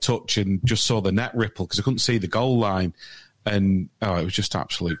who got the touch and just saw the net ripple because I couldn't see the goal line. And it was just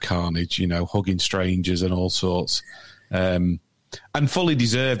absolute carnage, hugging strangers and all sorts. And fully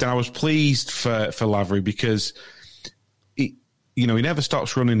deserved. And I was pleased for Lavery because he never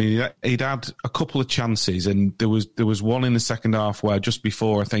stops running. He'd had a couple of chances, and there was one in the second half where just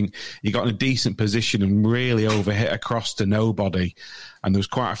before, I think, he got in a decent position and really overhit across to nobody. And there was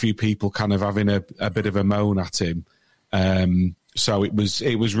quite a few people kind of having a bit of a moan at him. So it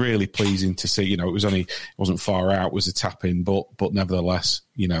was really pleasing to see. It wasn't far out, was a tap in, but nevertheless,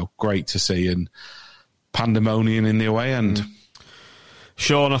 great to see, and pandemonium in the away end.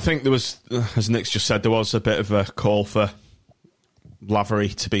 Sean, I think there was, as Nick's just said, there was a bit of a call for Lavery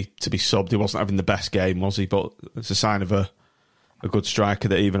to be subbed. He wasn't having the best game, was he? But it's a sign of a good striker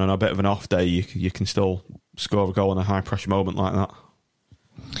that even on a bit of an off day, you can still score a goal in a high pressure moment like that.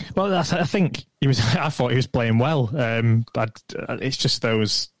 Well, I think he was. I thought he was playing well. But it's just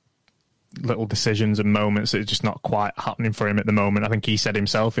those little decisions and moments that are just not quite happening for him at the moment. I think he said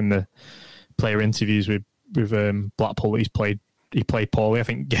himself in the player interviews with Blackpool that he played poorly. I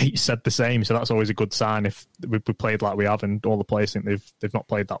think Gates said the same, so that's always a good sign if we played like we have and all the players think they've not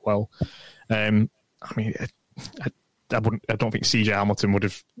played that well. I mean, I don't think CJ Hamilton would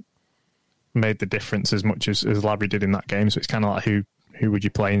have made the difference as much as Lavery did in that game. So it's kind of like who would you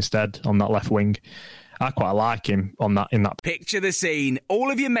play instead on that left wing? I quite like him in that. Picture the scene. All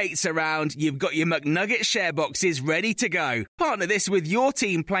of your mates around, you've got your McNugget share boxes ready to go. Partner this with your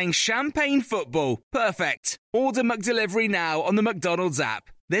team playing champagne football. Perfect. Order McDelivery now on the McDonald's app.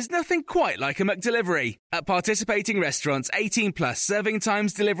 There's nothing quite like a McDelivery. At participating restaurants, 18 plus, serving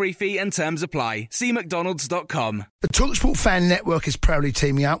times, delivery fee and terms apply. See mcdonalds.com. The TalkSport Fan Network is proudly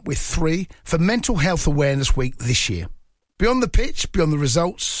teaming up with 3 for Mental Health Awareness Week this year. Beyond the pitch, beyond the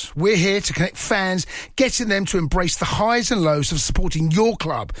results, we're here to connect fans, getting them to embrace the highs and lows of supporting your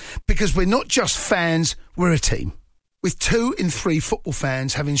club, because we're not just fans, we're a team. With 2 in 3 football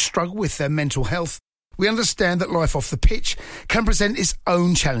fans having struggled with their mental health, we understand that life off the pitch can present its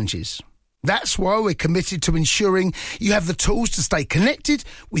own challenges. That's why we're committed to ensuring you have the tools to stay connected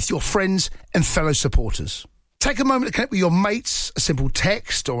with your friends and fellow supporters. Take a moment to connect with your mates. A simple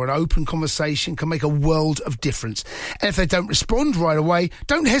text or an open conversation can make a world of difference. And if they don't respond right away,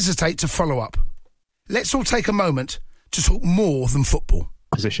 don't hesitate to follow up. Let's all take a moment to talk more than football.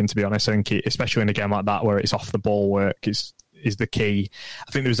 Position, to be honest, I think, especially in a game like that where it's off the ball work is the key.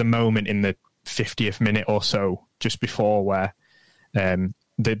 I think there was a moment in the 50th minute or so just before where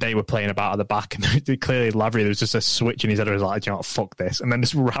they were playing about at the back, and clearly Lavery, there was just a switch in his head. I was like, you know what, fuck this, and then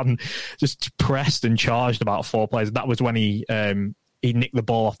just pressed and charged about 4 players. That was when he nicked the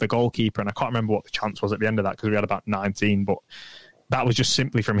ball off the goalkeeper, and I can't remember what the chance was at the end of that because we had about 19, but that was just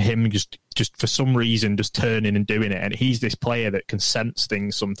simply from him just for some reason just turning and doing it. And he's this player that can sense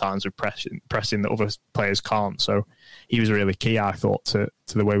things sometimes with pressing that other players can't. So he was really key, I thought, to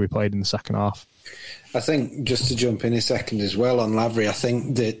the way we played in the second half. I think, just to jump in a second as well on Lavery, I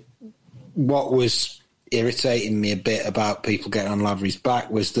think that what was irritating me a bit about people getting on Lavery's back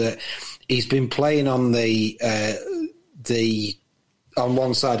was that he's been playing on the on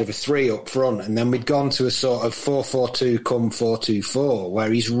one side of a 3 up front, and then we'd gone to a sort of 4-4-2 come 4-2-4, where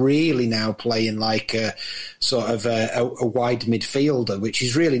he's really now playing like a sort of a wide midfielder, which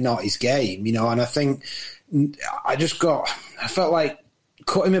is really not his game, you know. And I think I felt like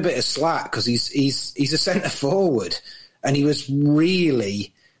cut him a bit of slack because he's a centre forward, and he was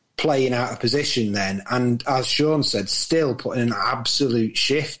really playing out of position then, and as Sean said, still putting an absolute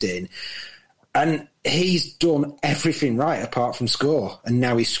shift in, and he's done everything right apart from score, and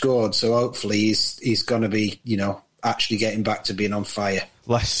now he's scored, so hopefully he's going to be, you know, actually getting back to being on fire.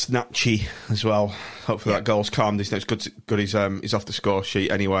 Less snatchy as well. Hopefully that goal's calmed. It's good he's off the score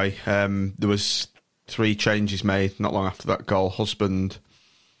sheet anyway. There was 3 changes made not long after that goal. Husband,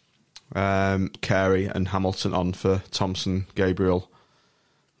 Carey and Hamilton on for Thompson, Gabriel.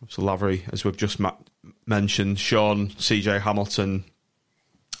 So Lavery, as we've just mentioned, Sean, CJ Hamilton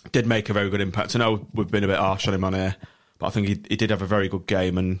did make a very good impact. I know we've been a bit harsh on him on air, but I think he did have a very good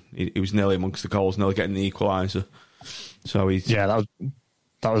game, and he was nearly amongst the goals, nearly getting the equaliser. So that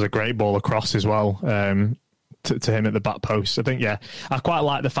was a great ball across as well to him at the back post. I think, I quite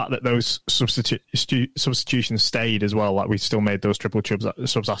like the fact that those substitutions stayed as well. Like, we still made those triple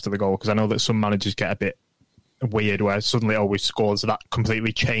subs after the goal, because I know that some managers get a bit weird where suddenly we scored, so that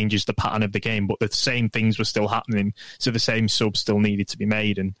completely changes the pattern of the game, but the same things were still happening, so the same subs still needed to be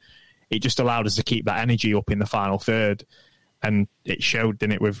made, and it just allowed us to keep that energy up in the final third, and it showed,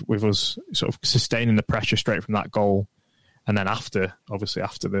 didn't it, with us sort of sustaining the pressure straight from that goal, and then after the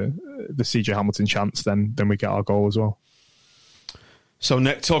CJ Hamilton chance, then we get our goal as well. So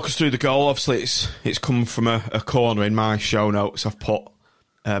Nick, talk us through the goal. Obviously it's come from a corner. In my show notes I've put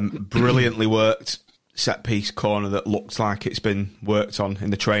brilliantly worked set-piece corner that looked like it's been worked on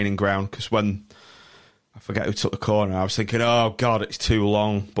in the training ground, because when I forget who took the corner, I was thinking, oh God, it's too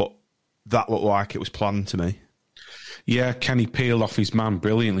long, but that looked like it was planned to me. Yeah, Kenny peeled off his man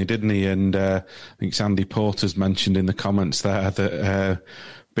brilliantly, didn't he? And I think Sandy Porter's mentioned in the comments there that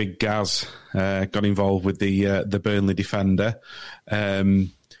Big Gaz got involved with the Burnley defender.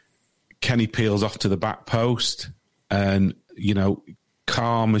 Kenny peels off to the back post, and, you know,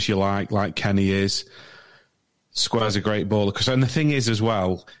 calm as you like Kenny is, squares a great ball. And the thing is as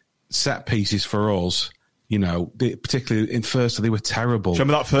well, set pieces for us, you know, particularly in first, they were terrible.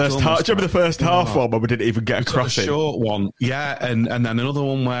 Remember that first half? Do you remember the first half one where we didn't even get across it? A short one, yeah, and then another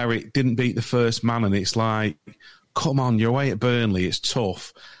one where it didn't beat the first man, and it's like, come on, you're away at Burnley, it's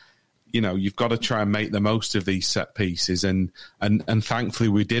tough. you've got to try and make the most of these set pieces, and thankfully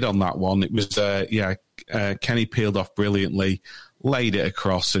we did on that one. It was Kenny peeled off brilliantly, laid it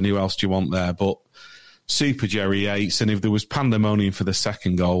across, and who else do you want there? But super Jerry Yates, and if there was pandemonium for the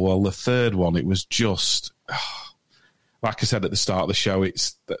second goal, well, the third one, it was just, like I said at the start of the show,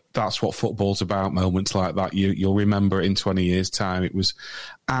 that's what football's about. Moments like that, you'll remember it in 20 years' time. It was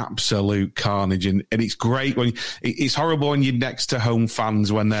absolute carnage, and it's great when it's horrible when you're next to home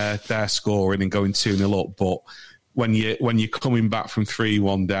fans when they're scoring and going 2-0 up, but when you're coming back from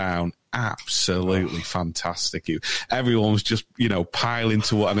 3-1 down, absolutely fantastic. Everyone was just, piling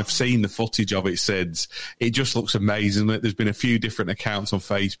to what, and I've seen the footage of it since. It just looks amazing. There's been a few different accounts on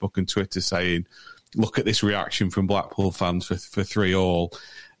Facebook and Twitter saying, look at this reaction from Blackpool fans for 3-3.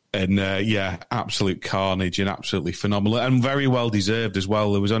 And absolute carnage and absolutely phenomenal and very well deserved as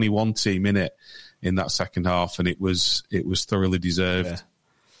well. There was only one team in it in that second half, and it was thoroughly deserved.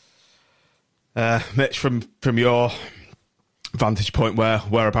 Yeah. Mitch, from your vantage point,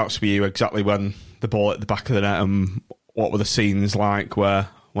 whereabouts were you exactly when the ball at the back of the net, and what were the scenes like where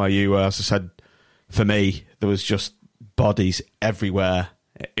you were? As I said, for me, there was just bodies everywhere.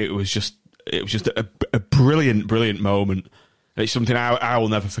 It was just a brilliant moment. It's something I will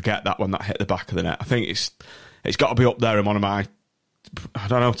never forget, that when that hit the back of the net. I think it's got to be up there in one of my, I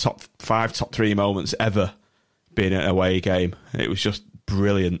don't know, top 5, top 3 moments ever being at an away game. It was just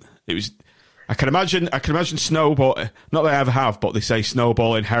brilliant. It was. I can imagine snowball. Not that I ever have, but they say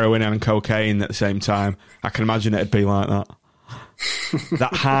snowballing heroin and cocaine at the same time. I can imagine it'd be like that.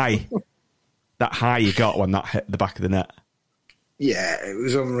 that high you got when that hit the back of the net. Yeah, it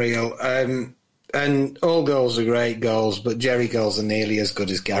was unreal. And all goals are great goals, but Jerry goals are nearly as good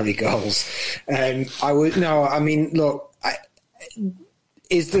as Gary goals.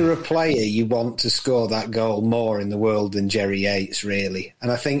 Is there a player you want to score that goal more in the world than Jerry Yates, really? And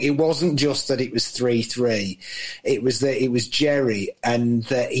I think it wasn't just that it was 3-3. It was that it was Jerry, and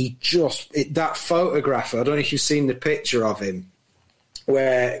that that photograph, I don't know if you've seen the picture of him,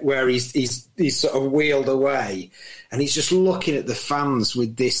 where he's sort of wheeled away, and he's just looking at the fans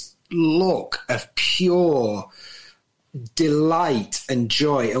with this look of pure delight and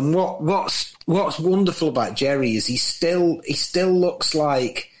joy. And what's wonderful about Jerry is he still looks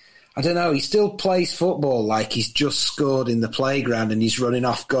like, I don't know, he still plays football like he's just scored in the playground, and he's running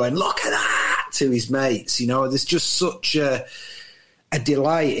off going, look at that, to his mates. There's just such a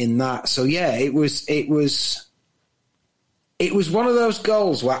delight in that. So yeah, it was one of those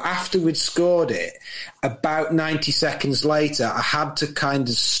goals where after we'd scored it, about 90 seconds later, I had to kind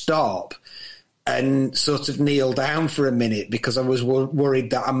of stop and sort of kneel down for a minute, because I was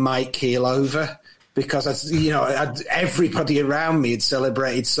worried that I might keel over, because everybody around me had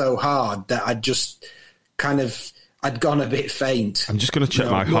celebrated so hard that I'd gone a bit faint. I'm just going to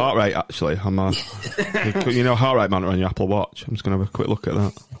check my heart rate, actually. On my, heart rate monitor on your Apple Watch. I'm just going to have a quick look at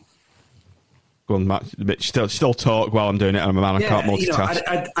that. Go on, Matt. Still talk while I'm doing it. I'm a man. I can't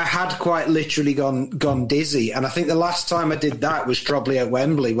multitask. I had quite literally gone dizzy, and I think the last time I did that was probably at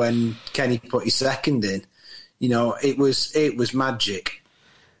Wembley when Kenny put his second in. It was magic.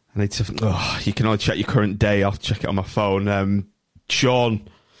 I need to. You can only check your current day. I'll check it on my phone. Sean,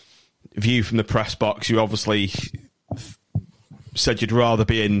 view from the press box. You obviously said you'd rather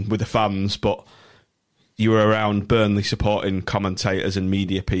be in with the fans, but you were around Burnley supporting commentators and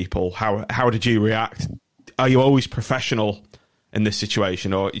media people. How did you react? Are you always professional in this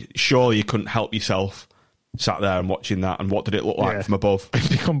situation, or surely you couldn't help yourself sat there and watching that? And what did it look like from above?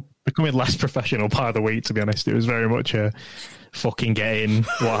 Becoming less professional by the week, to be honest. It was very much a fucking get in,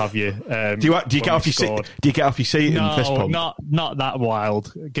 what have you. Do you get off your seat? Do you get off your seat and fist pump? Not that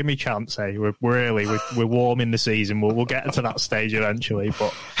wild. Give me a chance, eh? We're warm in the season. We'll get to that stage eventually.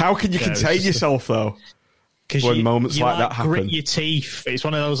 But how can you contain yourself though? When moments like that happen, grit your teeth. It's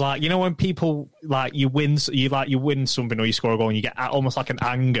one of those, when people you win something or you score a goal and you get almost like an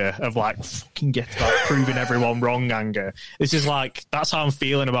anger of fucking proving everyone wrong anger. This is that's how I'm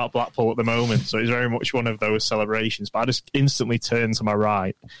feeling about Blackpool at the moment. So it's very much one of those celebrations. But I just instantly turn to my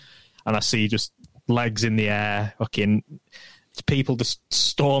right and I see just legs in the air, fucking people just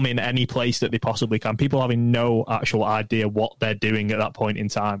storming any place that they possibly can. People having no actual idea what they're doing at that point in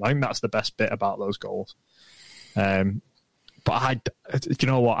time. I think that's the best bit about those goals. But you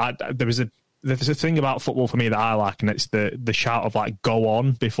know what? There's a thing about football for me that I like, and it's the shout of go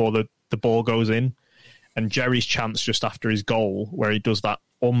on before the ball goes in. And Jerry's chance just after his goal, where he does that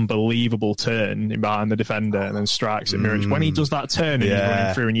unbelievable turn behind the defender and then strikes it. When he does that turn and he's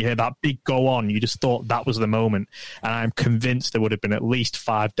running through, and you hear that big go on, you just thought that was the moment. And I'm convinced there would have been at least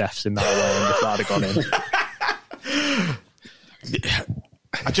 5 deaths in that round if that had gone in.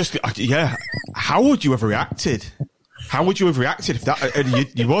 How would you have reacted? How would you have reacted if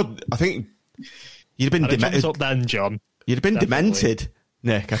that? You would. I think you'd have been demented. Up then, John. You'd have been demented,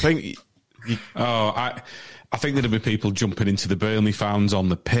 Nick. I think. I think there'd be people jumping into the Burnley fans on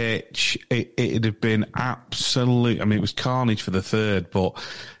the pitch. It'd have been absolute. I mean, it was carnage for the third, but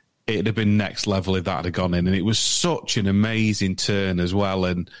it'd have been next level if that had gone in. And it was such an amazing turn as well.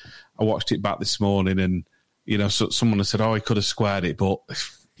 And I watched it back this morning, and so someone has said, "Oh, he could have squared it," but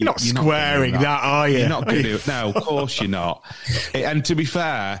you're not squaring that, are you? You're not going to. No, of course you're not. And to be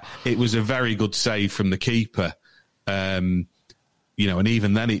fair, it was a very good save from the keeper. And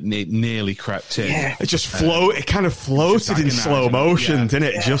even then it nearly crept in. Yeah. It just It kind of floated in slow motion,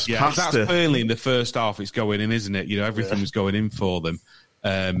 didn't it? Just past that's it. Burnley in the first half. It's going in, isn't it? Everything was going in for them.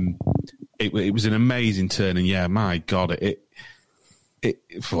 It was an amazing turn, and my God,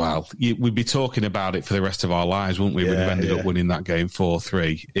 we'd be talking about it for the rest of our lives, wouldn't we? We'd have ended up winning that game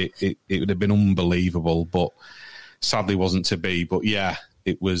 4-3. It would have been unbelievable, but sadly wasn't to be. But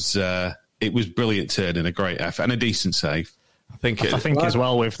it was brilliant turn and a great effort and a decent save. I think as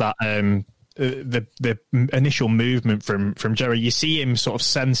well with that the initial movement from Jerry, you see him sort of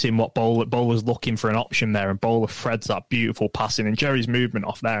sensing what Bowler's looking for an option there, and Bowler threads that beautiful passing, and Jerry's movement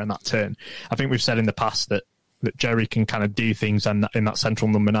off there in that turn. I think we've said in the past that Jerry can kind of do things in that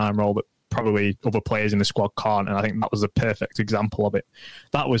central number 9 role that probably other players in the squad can't, and I think that was a perfect example of it.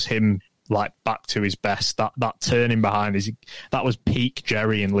 That was him back to his best. That turning behind that was peak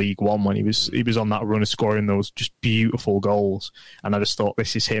Jerry in League One when he was on that run of scoring those just beautiful goals. And I just thought,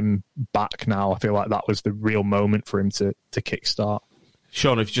 this is him back now. I feel like that was the real moment for him to kickstart.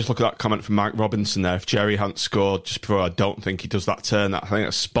 Sean, if you just look at that comment from Mike Robinson there, if Jerry hadn't scored just before, I don't think he does that turn. I think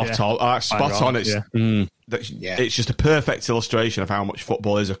that's spot on. Spot on. It's just a perfect illustration of how much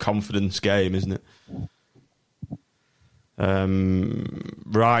football is a confidence game, isn't it?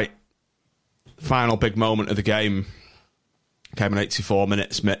 Right. Final big moment of the game came in 84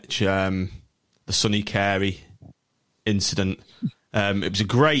 minutes, Mitch. The Sonny Carey incident. It was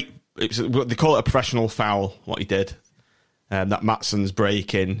they call it a professional foul, what he did. That Matson's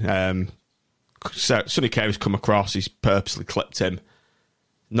breaking. Sonny Carey's come across, he's purposely clipped him.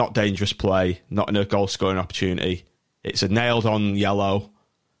 Not dangerous play, not in a goal scoring opportunity. It's a nailed on yellow.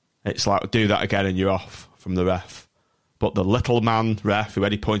 It's like, do that again and you're off from the ref. But the little man ref, who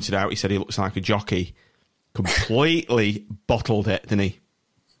Eddie pointed out, he said he looks like a jockey, completely bottled it, didn't he?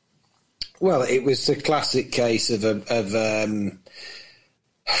 Well, it was the classic case of a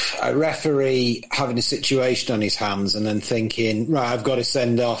referee having a situation on his hands and then thinking, right, I've got to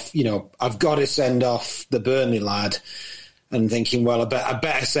send off the Burnley lad, and thinking, well, I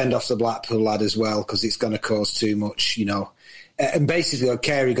better send off the Blackpool lad as well because it's going to cause too much, And basically,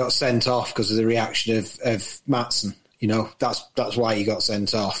 Carey got sent off because of the reaction of Matson. That's why he got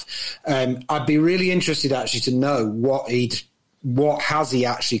sent off. I'd be really interested actually to know what has he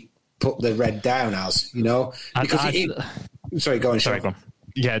actually put the red down as, because sorry, go on, Sean. Sorry, go on.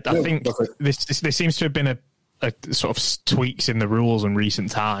 Yeah, I think there seems to have been a sort of tweaks in the rules in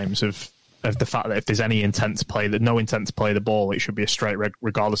recent times of the fact that if there's any intent to play, no intent to play the ball, it should be a straight red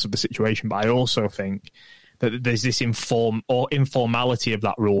regardless of the situation. But I also think that there's this informality of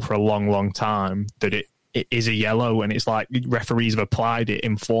that rule for a long, long time that it is a yellow, and it's like referees have applied it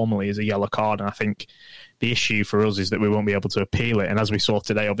informally as a yellow card. And I think the issue for us is that we won't be able to appeal it. And as we saw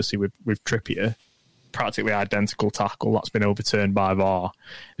today, obviously with Trippier, practically identical tackle that's been overturned by VAR,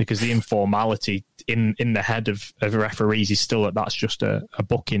 because the informality in the head of referees is still that's just a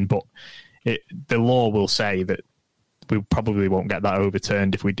booking. But the law will say that we probably won't get that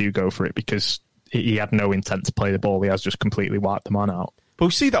overturned if we do go for it, because he had no intent to play the ball. He has just completely wiped the man out. But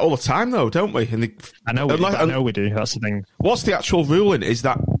we see that all the time, though, don't we? I know we do. That's the thing. What's the actual ruling? Is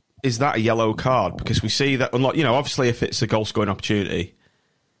that a yellow card? Because we see that, obviously if it's a goal-scoring opportunity,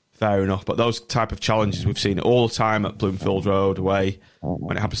 fair enough. But those type of challenges, we've seen it all the time at Bloomfield Road away.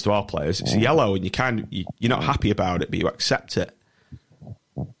 When it happens to our players, it's a yellow, and you're not happy about it, but you accept it.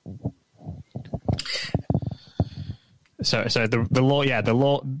 So the law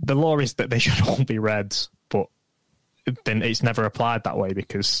is that they should all be reds, but then it's never applied that way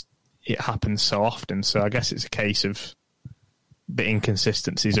because it happens so often. So I guess it's a case of the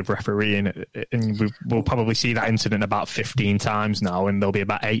inconsistencies of refereeing, and we'll probably see that incident about 15 times now, and there'll be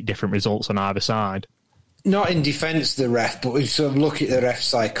about 8 different results on either side. Not in defence of the ref, but we sort of look at the ref's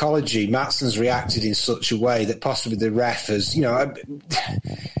psychology. Matson's reacted in such a way that possibly the ref has,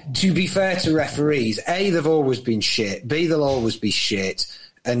 to be fair to referees, A, they've always been shit, B, they'll always be shit,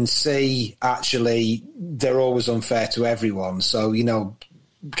 and C, actually, they're always unfair to everyone. So,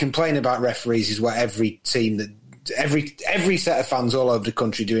 complaining about referees is what every team that every set of fans all over the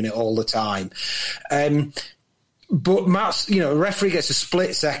country doing it all the time. But a referee gets a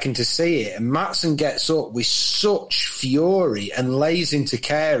split second to see it, and Maatsen gets up with such fury and lays into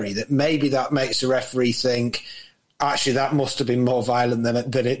Carey that maybe that makes the referee think, actually, that must have been more violent than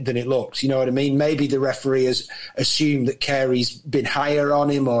it looked. You know what I mean? Maybe the referee has assumed that Carey's been higher on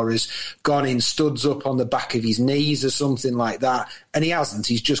him or has gone in studs up on the back of his knees or something like that, and he hasn't.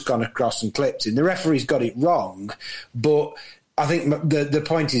 He's just gone across and clipped him. The referee's got it wrong, but I think the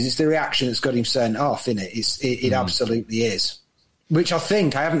point is it's the reaction that's got him sent off, isn't it? It absolutely is. Which I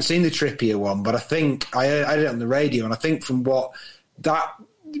think, I haven't seen the Trippier one, but I think I heard it on the radio, and I think from what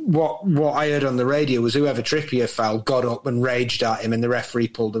I heard on the radio was whoever Trippier fouled got up and raged at him, and the referee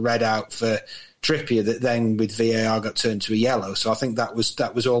pulled the red out for Trippier that then with VAR got turned to a yellow. So I think that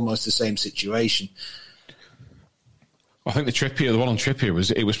was almost the same situation. I think the one on Trippier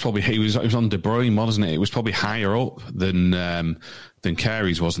was on De Bruyne, wasn't it? It was probably higher up than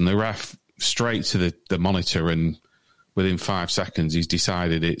Carey's was, and the ref straight to the monitor, and within 5 seconds he's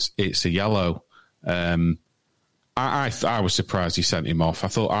decided it's a yellow. I was surprised he sent him off. I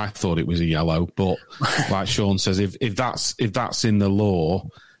thought it was a yellow, but like Sean says, if that's in the law,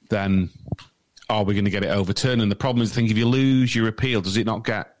 then are we going to get it overturned? And the problem is, I think if you lose your appeal, does it not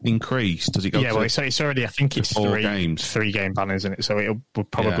get increased? Does it go? Yeah, well, it's already. I think it's 3-game ban, isn't it? So it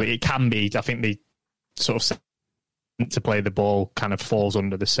would probably it can be. I think the sort of to play the ball kind of falls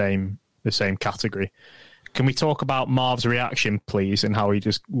under the same category. Can we talk about Marv's reaction, please, and how he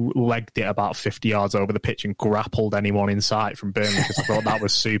just legged it about 50 yards over the pitch and grappled anyone in sight from Burnley? Because I thought that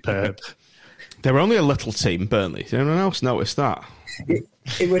was superb. They were only a little team, Burnley. Did anyone else notice that?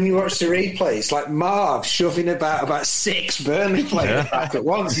 When you watch the replay, it's like Marv shoving about 6 Burnley players back at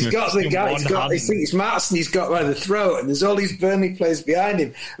once. He's got the guy, I think it's Maatsen he's got by the throat, and there's all these Burnley players behind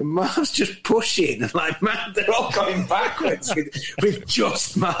him, and Marv's just pushing, and like, man, they're all going backwards with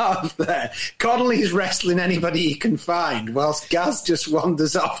just Marv there. Connolly's wrestling anybody he can find, whilst Gaz just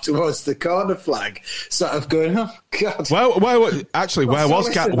wanders off towards the corner flag, sort of going, oh, God. Well, where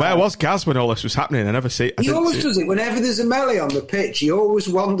was Gaz when all this was happening? I never see it. He always does it. Whenever there's a melee on the pitch, he always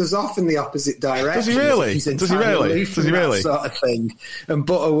wanders off in the opposite direction. Does he really? Does he really? That sort of thing. And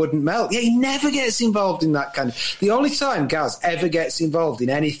butter wouldn't melt. Yeah, he never gets involved in that kind of... The only time Gaz ever gets involved in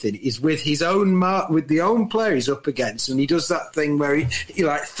anything is with his own with the own player he's up against, and he does that thing where he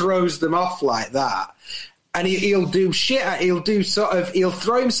like throws them off like that. And he'll do shit. He'll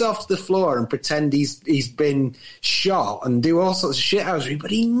throw himself to the floor and pretend he's been shot and do all sorts of shit out of it.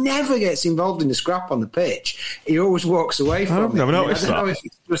 But he never gets involved in the scrap on the pitch. He always walks away from it. I've never noticed that. I don't know if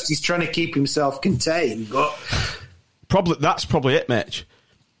it's just he's trying to keep himself contained, but that's probably it, Mitch.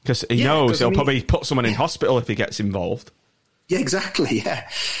 Because he knows he'll probably put someone in hospital if he gets involved. Yeah, exactly. Yeah,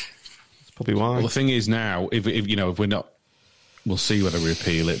 that's probably why. Well, the thing is now, if we're not. We'll see whether we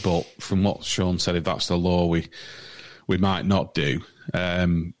appeal it, but from what Sean said, if that's the law, we might not do.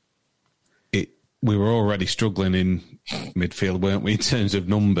 We were already struggling in midfield, weren't we, in terms of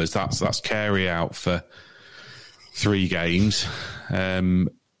numbers? That's Carey out for 3 games.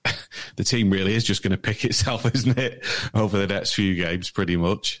 The team really is just going to pick itself, isn't it, over the next few games, pretty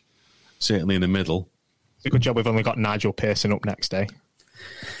much. Certainly in the middle. It's a good job we've only got Nigel Pearson up next day.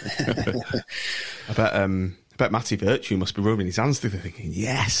 I bet Matty Virtue must be rubbing his hands through there thinking,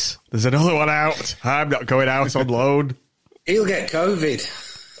 yes, there's another one out. I'm not going out on loan. He'll get COVID.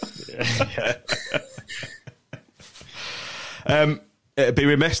 It'd be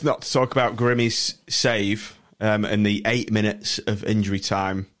remiss not to talk about Grimmy's save and the 8 minutes of injury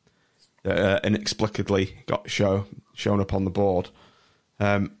time that inexplicably got shown up on the board.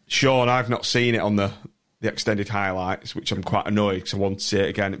 Sean, I've not seen it on the extended highlights, which I'm quite annoyed because I want to see it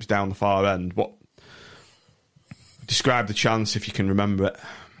again. It was down the far end. Describe the chance if you can remember it.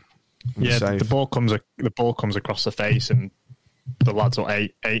 Yeah, the ball comes across the face, and the lads are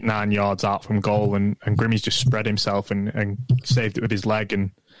 8-9 yards out from goal, and Grimmy's just spread himself and saved it with his leg.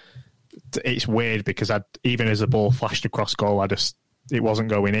 And it's weird because even as the ball flashed across goal, it wasn't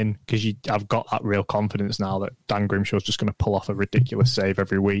going in, because I've got that real confidence now that Dan Grimshaw's just going to pull off a ridiculous save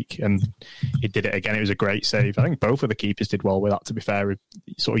every week, and he did it again. It was a great save. I think both of the keepers did well with that, to be fair, with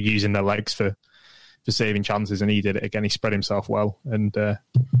sort of using their legs for saving chances, and he did it again. He spread himself well, and I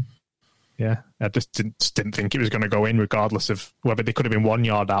just didn't think it was going to go in, regardless of whether they could have been 1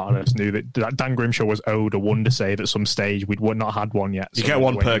 yard out. And I just knew that Dan Grimshaw was owed a wonder save at some stage. We'd not had one yet. You get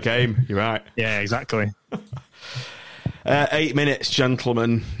one per game. You're right. Yeah, exactly. 8 minutes,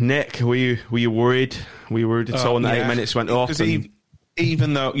 gentlemen. Nick, were you worried? Were you worried at all when the 8 minutes went off?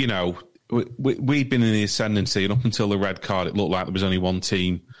 Even though we'd been in the ascendancy, and up until the red card, it looked like there was only one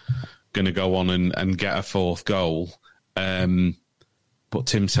team going to go on and get a fourth goal. But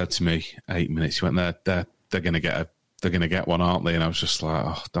Tim said to me, 8 minutes. He went, they're going to get one, aren't they? And I was just like,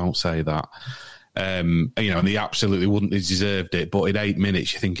 oh, don't say that. And they absolutely wouldn't have deserved it. But in 8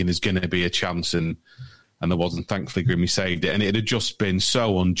 minutes, you're thinking there's going to be a chance, and there wasn't. Thankfully, Grimmy saved it, and it'd have just been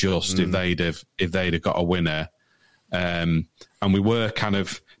so unjust if they'd have got a winner. And we were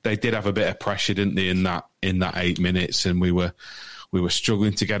they did have a bit of pressure, didn't they, in that 8 minutes, and we were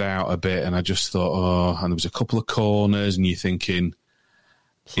struggling to get out a bit. And I just thought, and there was a couple of corners, and you're thinking,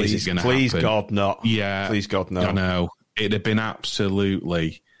 please God, not. Yeah, please God, no. I know it'd have been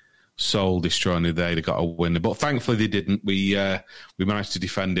absolutely soul destroying if they'd have got a winner, but thankfully they didn't. We managed to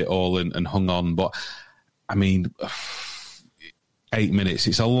defend it all and hung on. But I mean, 8 minutes,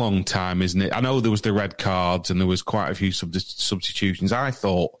 it's a long time, isn't it? I know there was the red cards and there was quite a few substitutions. I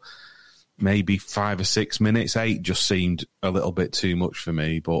thought maybe 5 or 6 minutes. 8 just seemed a little bit too much for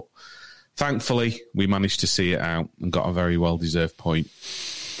me, but thankfully we managed to see it out and got a very well-deserved point.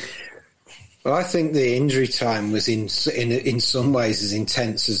 Well, I think the injury time was in some ways as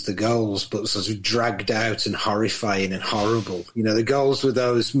intense as the goals, but sort of dragged out and horrifying and horrible. The goals were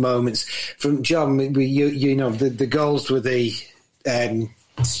those moments from John. The goals were the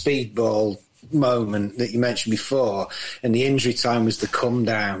speedball moment that you mentioned before, and the injury time was the come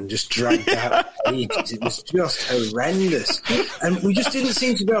down, just dragged out. It was just horrendous, and we just didn't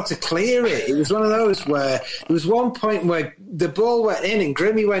seem to be able to clear it. It was one of those where there was one point where the ball went in and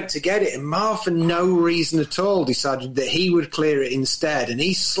Grimmy went to get it, and Marv, for no reason at all, decided that he would clear it instead, and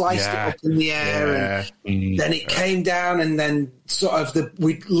he sliced it up in the air, and then it came down, and then sort of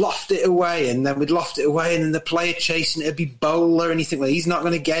we'd loft it away, and then the player chasing it would be Bowler, and you think, well, he's not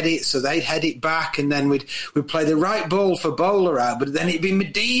going to get it, so they'd head it back, and then we'd play the right ball for Bowler out, but then it'd be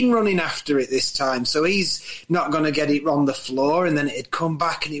Medine running after it this time, so he's not going to get it on the floor, and then it'd come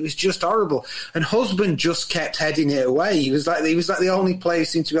back, and it was just horrible. And Husband just kept heading it away. He was like the only player who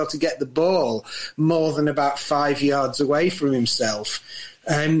seemed to be able to get the ball more than about 5 yards away from himself.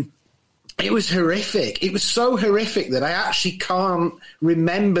 It was horrific. It was so horrific that I actually can't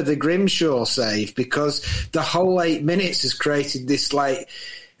remember the Grimshaw save, because the whole 8 minutes has created this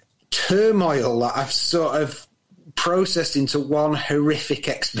turmoil that I've sort of processed into one horrific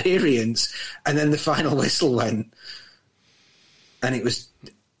experience, and then the final whistle went, and it was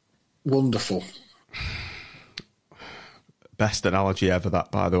wonderful. Best analogy ever,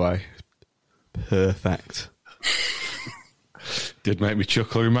 that, by the way. Perfect. Did make me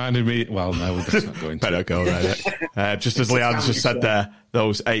chuckle. Reminded me. Well, no, we're just not going to. Better go right. Just as Leanne's just said there,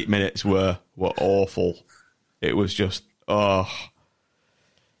 those 8 minutes were awful. It was just an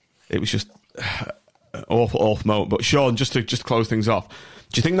awful moment. But Sean, just to close things off,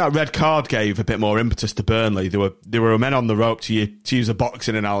 do you think that red card gave a bit more impetus to Burnley? There were men on the rope, to use a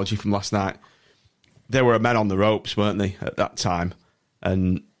boxing analogy from last night. There were men on the ropes, weren't they, at that time?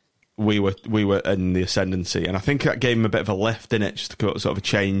 And we were in the ascendancy, and I think that gave him a bit of a lift, didn't it? Just sort of a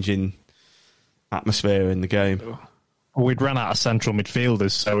change in atmosphere in the game. We'd run out of central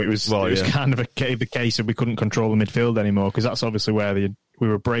midfielders, so it was kind of the case that we couldn't control the midfield anymore, because that's obviously where we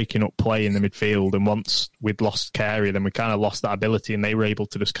were breaking up play in the midfield, and once we'd lost Carey, then we kind of lost that ability, and they were able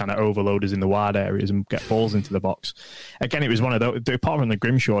to just kind of overload us in the wide areas and get balls into the box. Again, it was one of those, apart from the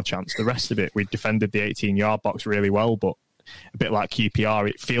Grimshaw chance, the rest of it, we defended the 18-yard box really well, but a bit like QPR,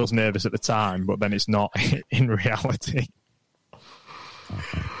 it feels nervous at the time, but then it's not in reality.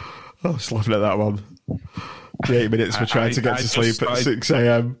 I was laughing at that one. The 8 minutes for trying to get to sleep at 6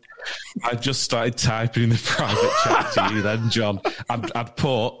 a.m. I just started typing in the private chat to you then, John. I'd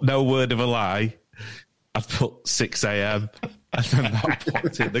put, no word of a lie, I'd put 6 a.m. and then that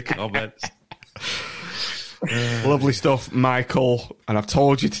popped in the comments. Lovely stuff, Michael. And I've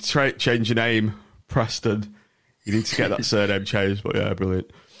told you to change your name, Preston. You need to get that surname changed, but yeah, brilliant.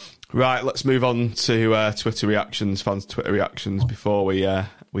 Right, let's move on to Twitter reactions, fans' Twitter reactions before we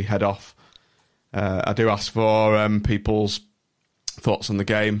head off. I do ask for people's thoughts on the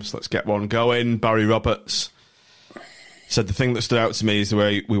game, so let's get one going. Barry Roberts said the thing that stood out to me is the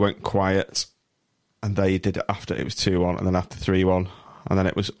way we went quiet, and they did it after it was 2-1, and then after 3-1, and then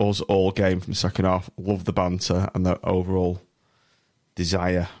it was us all game from the second half. Love the banter and the overall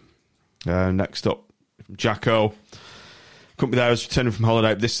desire. Next up, from Jacko. Couldn't be there. I was returning from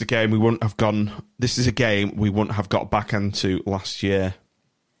holiday. This is a game we wouldn't have got back into last year.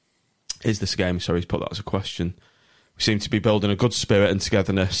 Is this a game? Sorry, he's put that as a question. We seem to be building a good spirit and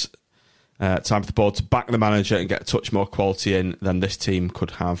togetherness. Time for the board to back the manager and get a touch more quality in, then this team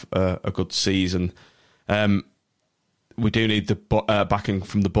could have a good season. We do need the backing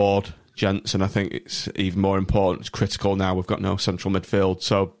from the board, gents, and I think it's even more important. It's critical now. We've got no central midfield,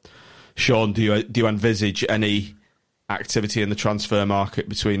 so Sean, do you envisage any activity in the transfer market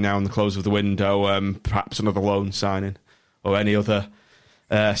between now and the close of the window? Perhaps another loan signing or any other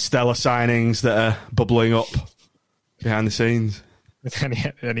stellar signings that are bubbling up behind the scenes?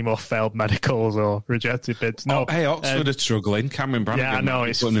 Any more failed medicals or rejected bids? No. Hey, Oxford are struggling. Cameron Brannigan. Yeah, I know,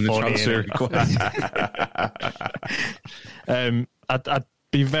 it's putting in the funny, transfer. I'd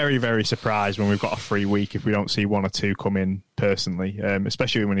be very, very surprised when we've got a free week if we don't see one or two come in personally,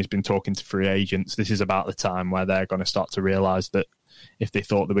 especially when he's been talking to free agents. This is about the time where they're going to start to realise that if they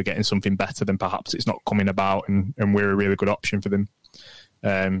thought they were getting something better, then perhaps it's not coming about and we're a really good option for them.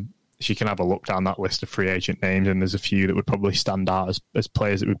 So you can have a look down that list of free agent names, and there's a few that would probably stand out as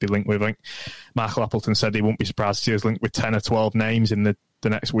players that would be linked with. I think Michael Appleton said he wouldn't be surprised to see us linked with 10 or 12 names in the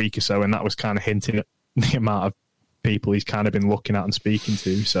next week or so, and that was kind of hinting at the amount of people he's kind of been looking at and speaking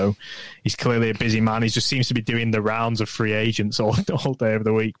to. So he's clearly a busy man. He just seems to be doing the rounds of free agents all day of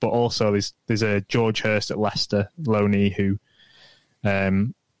the week. But also there's a George Hurst at Leicester, loanee, who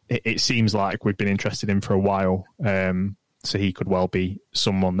it seems like we've been interested in for a while. So he could well be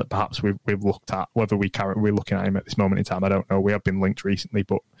someone that perhaps we've looked at. Whether we're looking at him at this moment in time, I don't know. We have been linked recently,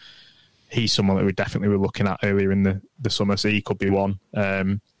 but he's someone that we definitely were looking at earlier in the summer, so he could be one.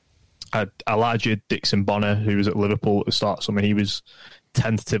 Elijah Dixon Bonner, who was at Liverpool at the start of summer, he was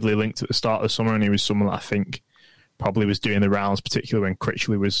tentatively linked at the start of the summer, and he was someone that I think probably was doing the rounds, particularly when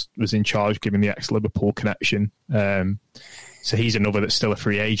Critchley was in charge, given the ex-Liverpool connection. So he's another that's still a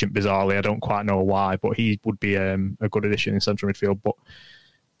free agent, bizarrely. I don't quite know why, but he would be a good addition in central midfield. But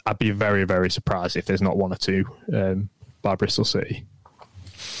I'd be very, very surprised if there's not one or two by Bristol City.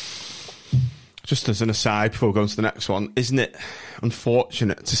 Just as an aside before we go on to the next one, isn't it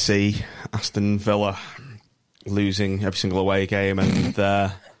unfortunate to see Aston Villa losing every single away game and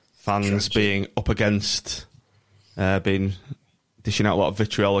their fans being up against, being dishing out a lot of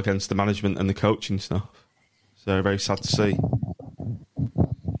vitriol against the management and the coaching staff? So very sad to see.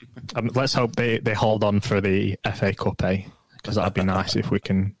 Let's hope they hold on for the FA Cup, because that'd be nice if we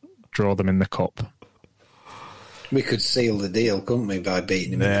can draw them in the Cup. We could seal the deal, couldn't we, by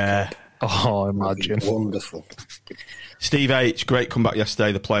beating them in the Cup? Oh, imagine. Wonderful. Steve H, great comeback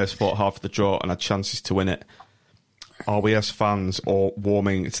yesterday. The players fought hard for the draw and had chances to win it. Are we as fans or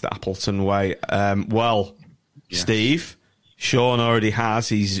warming to the Appleton way? Well, yes. Steve, Sean already has.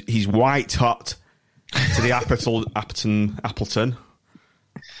 He's white hot to the Appleton.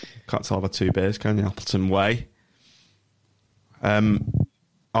 Can't tell about two beers, can you? Appleton way.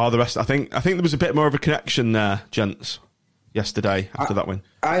 Are the rest? I think there was a bit more of a connection there, gents, yesterday after that win.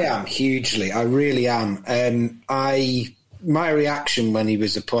 I am hugely. I really am. My reaction when he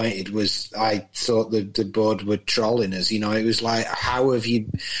was appointed was I thought the board were trolling us. It was like, how have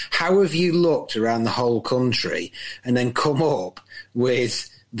you looked around the whole country and then come up with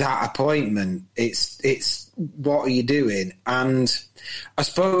that appointment? It's what are you doing? And I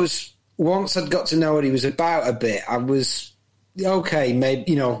suppose once I'd got to know what he was about a bit, I was okay.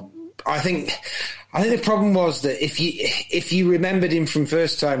 Maybe I think the problem was that if you remembered him from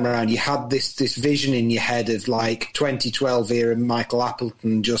first time around, you had this vision in your head of like 2012 era Michael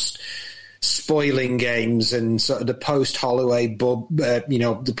Appleton just spoiling games and sort of the post-Holloway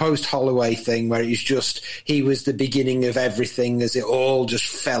the post-Holloway thing where it was just he was the beginning of everything as it all just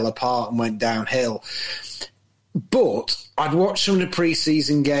fell apart and went downhill. But I'd watched some of the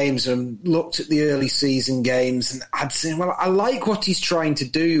pre-season games and looked at the early season games and I'd say, well, I like what he's trying to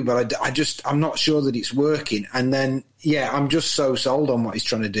do, but I'm not sure that it's working. And then, I'm just so sold on what he's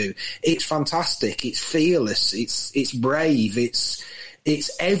trying to do. It's fantastic. It's fearless. It's brave. It's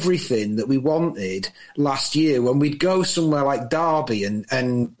everything that we wanted last year when we'd go somewhere like Derby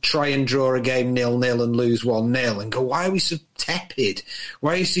and try and draw a game 0-0 and lose 1-0 and go, why are we so tepid?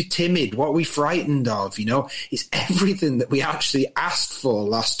 Why are you so timid? What are we frightened of? It's everything that we actually asked for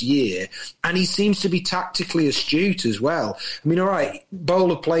last year. And he seems to be tactically astute as well. I mean, all right,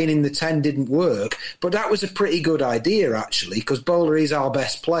 Bowler playing in the 10 didn't work, but that was a pretty good idea, actually, because Bowler is our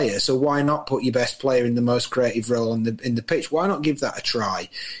best player. So why not put your best player in the most creative role in the pitch? Why not give that a try?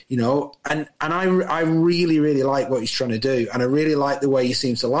 And I really, really like what he's trying to do. And I really like the way he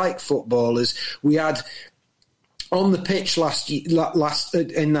seems to like footballers. We had on the pitch last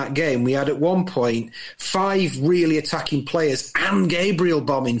in that game, we had at one point 5 really attacking players and Gabriel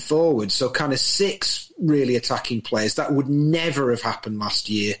bombing forward. So kind of 6 really attacking players. That would never have happened last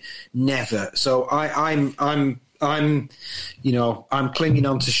year. Never. So I'm clinging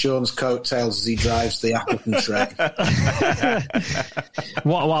on to Sean's coattails as he drives the Appleton train.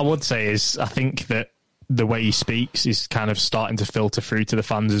 What I would say is I think that the way he speaks is kind of starting to filter through to the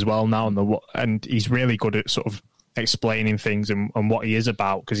fans as well now, and he's really good at sort of explaining things and what he is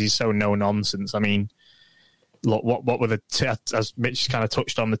about, because he's so no nonsense. I mean, look, what were the as Mitch kind of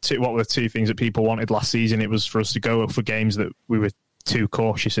touched on, what were the two things that people wanted last season? It was for us to go for games that we were too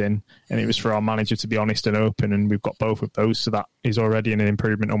cautious in, and it was for our manager to be honest and open, and we've got both of those, so that is already an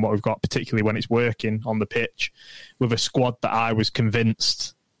improvement on what we've got, particularly when it's working on the pitch with a squad that I was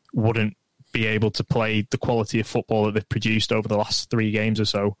convinced wouldn't be able to play the quality of football that they've produced over the last 3 games or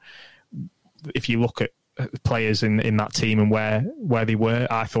so. If you look at players in that team and where they were,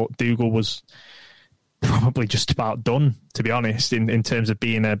 I thought Dougal was probably just about done, to be honest, in terms of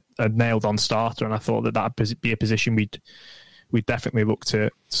being a nailed-on starter, and I thought that'd be a position we'd definitely look to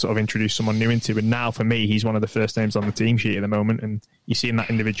sort of introduce someone new into. But now, for me, he's one of the first names on the team sheet at the moment, and you're seeing that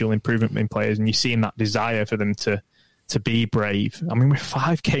individual improvement in players, and you're seeing that desire for them to be brave. I mean, we're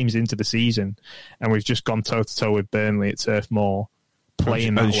 5 games into the season, and we've just gone toe-to-toe with Burnley at Turf Moor,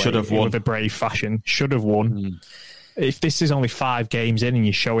 playing that way with a brave fashion. Should have won. If this is only 5 games in and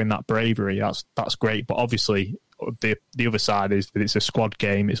you're showing that bravery, that's great. But obviously, the other side is that it's a squad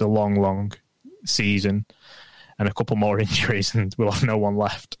game. It's a long season, and a couple more injuries, and we'll have no one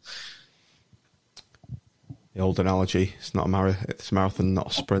left. The old analogy: it's not it's a marathon,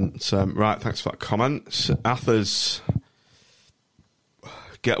 not a sprint. Right, thanks for that comment. Athers,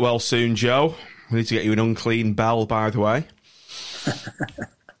 get well soon, Joe. We need to get you an unclean bell, by the way.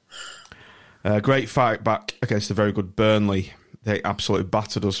 Great fight back against a very good Burnley. They absolutely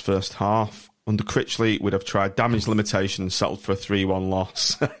battered us first half. Under Critchley, we'd have tried damage limitation and settled for a 3-1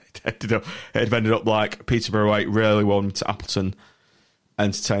 loss. It ended up like Peterborough 8 really won to Appleton.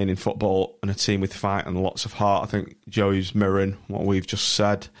 Entertaining football and a team with fight and lots of heart. I think Joey's mirroring what we've just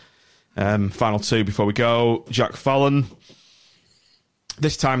said. Final 2 before we go. Jack Fallon.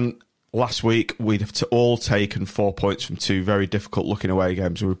 This time last week, we'd have all taken 4 points from 2 very difficult-looking away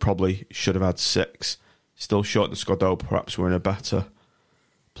games, and we probably should have had 6. Still short in the squad, though. Perhaps we're in a better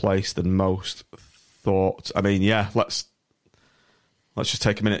place than most thought. I mean, yeah, let's just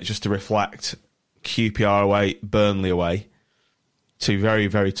take a minute just to reflect. QPR away, Burnley away. 2 very,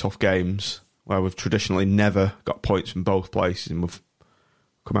 very tough games where we've traditionally never got points from both places, and we've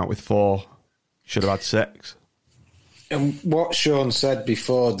come out with 4. Should have had 6. And what Sean said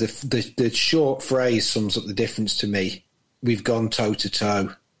before, the short phrase sums up the difference to me. We've gone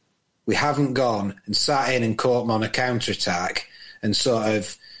toe-to-toe. We haven't gone and sat in and caught them on a counter-attack and sort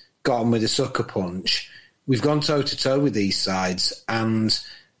of got them with a sucker punch. We've gone toe-to-toe with these sides, and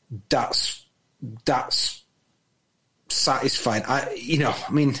that's satisfying.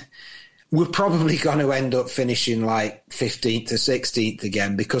 We're probably going to end up finishing like 15th or 16th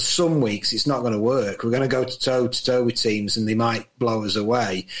again, because some weeks it's not going to work. We're going to go toe-to-toe with teams and they might blow us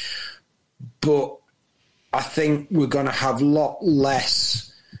away. But I think we're going to have a lot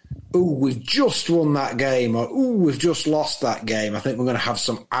less, we've just won that game, or we've just lost that game. I think we're going to have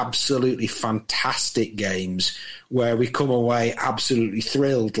some absolutely fantastic games where we come away absolutely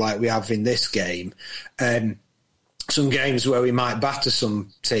thrilled like we have in this game. Some games where we might batter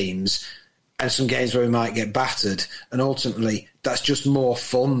some teams, and some games where we might get battered, and ultimately that's just more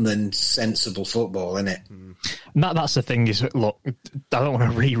fun than sensible football, isn't it? That's the thing is, look, I don't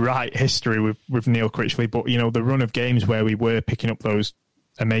want to rewrite history with Neil Critchley, but the run of games where we were picking up those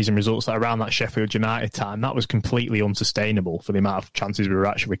amazing results around that Sheffield United time, that was completely unsustainable for the amount of chances we were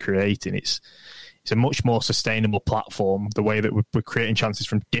actually creating. It's a much more sustainable platform, the way that we're creating chances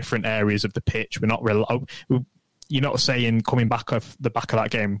from different areas of the pitch. We're not you're not saying coming back off the back of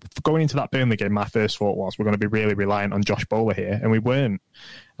that game, going into that Burnley game, my first thought was we're going to be really reliant on Josh Bowler here, and we weren't.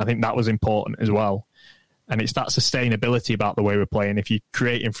 I think that was important as well. And it's that sustainability about the way we're playing. If you're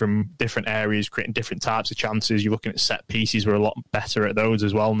creating from different areas, creating different types of chances, you're looking at set pieces, we're a lot better at those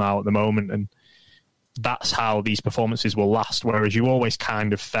as well now at the moment. And that's how these performances will last. Whereas you always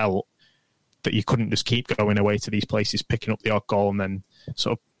kind of felt that you couldn't just keep going away to these places, picking up the odd goal and then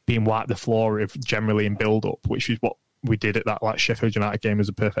sort of being wiped the floor of generally in build-up, which is what we did at that Sheffield United game, is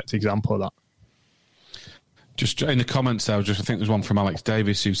a perfect example of that. Just in the comments there, I think there's one from Alex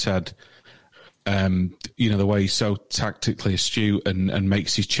Davis who said, the way he's so tactically astute and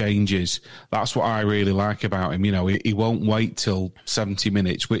makes his changes. That's what I really like about him. He won't wait till 70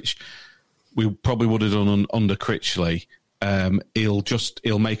 minutes, which we probably would have done under Critchley.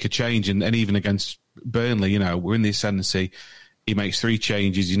 He'll make a change, and even against Burnley, we're in the ascendancy. He makes 3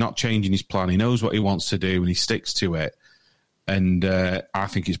 changes. He's not changing his plan. He knows what he wants to do, and he sticks to it. And I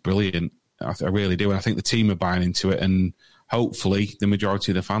think it's brilliant. I really do. And I think the team are buying into it, and hopefully the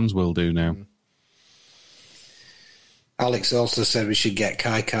majority of the fans will do now. Alex also said we should get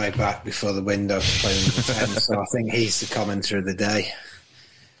Kai back before the window to play in the 10, so I think he's the commenter of the day.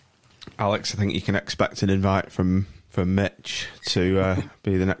 Alex, I think you can expect an invite from Mitch to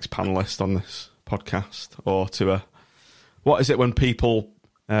be the next panellist on this podcast, or to what is it when people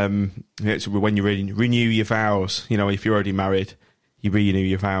it's when you renew your vows? You know, if you're already married, you renew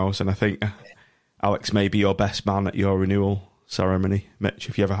your vows, and I think Alex may be your best man at your renewal ceremony, Mitch,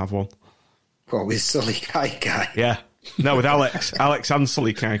 if you ever have one. What, with Sully Kaikai? Yeah, no, with Alex and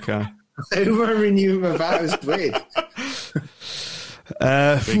Sully Kaikai. Who am I renewing my vows with?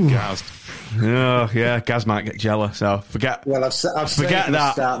 Big Gaz. Oh, yeah, Gaz might get jealous, so forget. Well, I've forget said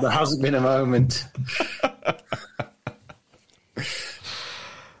that. Start, there hasn't been a moment.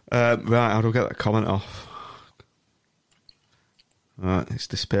 Right, how do I get that comment off? Right, it's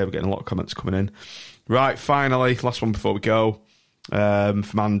disappeared. We're getting a lot of comments coming in. Right, finally, last one before we go.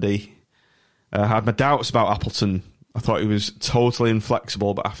 From Andy. I had my doubts about Appleton. I thought he was totally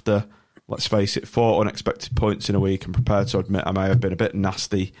inflexible, but after, let's face it, 4 unexpected points in a week, I'm prepared to admit I may have been a bit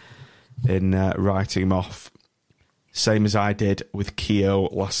nasty in writing him off. Same as I did with Keogh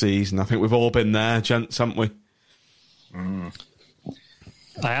last season. I think we've all been there, gents, haven't we?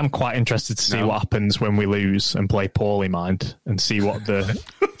 I am quite interested to see what happens when we lose and play poorly, mind, and see what the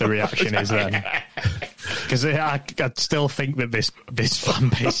reaction is then. Because I still think that this fan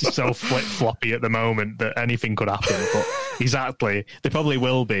base is so flip-floppy at the moment that anything could happen. But exactly, they probably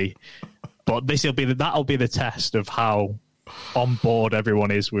will be. But that'll be the test of how on board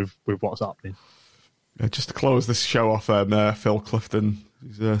everyone is with what's happening. Just to close this show off, Phil Clifton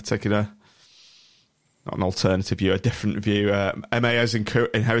is taking not an alternative view, a different view. MA has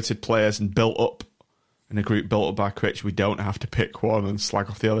inherited players and built up in a group built up by Critch. We don't have to pick one and slag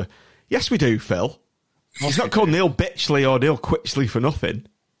off the other. Yes, we do, Phil. He's not called Neil Bitchley or Neil Quitchley for nothing.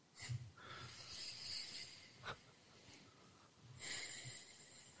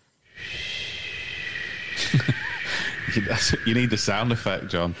 You need the sound effect,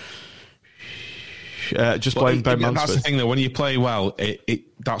 John. Just blame Ben Mansfield. That's the thing, though. When you play well,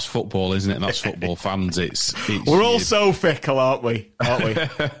 that's football, isn't it? And that's football fans. We're all so fickle, aren't we? Yeah.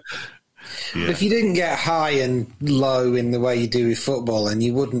 If you didn't get high and low in the way you do with football, and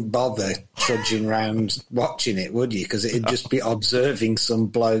you wouldn't bother trudging around watching it, would you? Because it'd just be observing some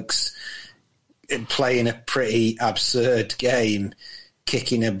blokes playing a pretty absurd game,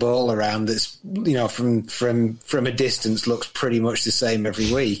 kicking a ball around that's, you know, from a distance looks pretty much the same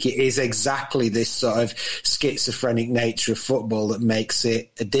every week. It is exactly this sort of schizophrenic nature of football that makes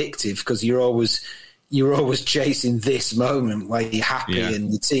it addictive, because you're always chasing this moment where you're happy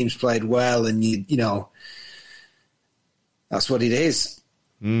and your team's played well, and you know that's what it is.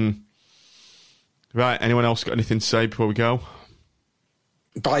 Right, anyone else got anything to say before we go?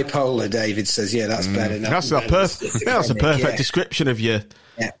 Bipolar, David says. Yeah, that's better. That's a perfect description of your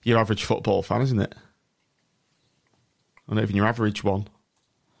average football fan, isn't it? Or not even your average one.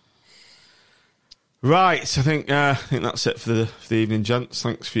 Right, I think that's it for the evening, gents.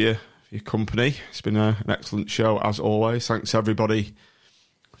 Thanks for your company. It's been an excellent show as always. Thanks everybody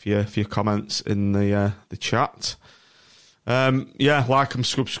for your comments in the chat. Like and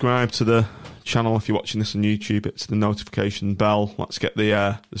subscribe to the channel if you're watching this on YouTube. It's the notification bell. Let's get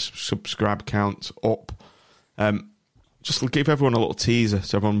the subscribe count up. Just give everyone a little teaser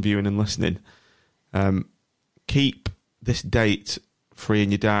to everyone viewing and listening. Keep this date free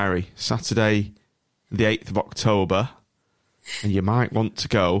in your diary. Saturday, the 8th of October, and you might want to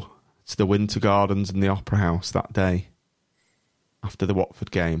go to the Winter Gardens and the Opera House that day after the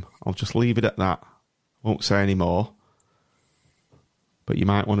Watford game. I'll just leave it at that. Won't say any more. But you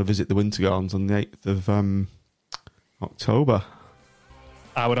might want to visit the Winter Gardens on the 8th of October.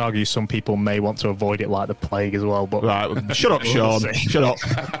 I would argue some people may want to avoid it like the plague as well. But right, shut up, Sean. Shut up.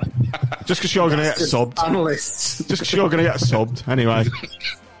 Just because you're going to get subbed. Analysts. Just because you're going to get subbed. Anyway,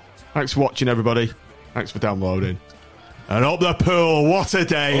 thanks for watching, everybody. Thanks for downloading. And up the pool. What a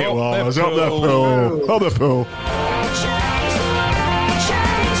day it was. Up the pool. Up the pool.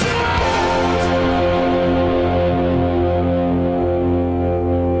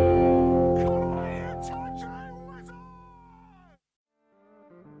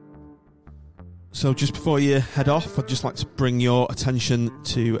 So just before you head off, I'd just like to bring your attention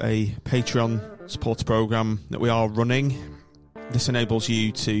to a Patreon supporter programme that we are running. This enables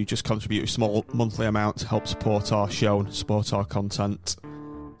you to just contribute a small monthly amount to help support our show and support our content.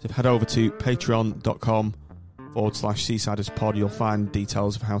 So if you head over to patreon.com/SeasidersPod, you'll find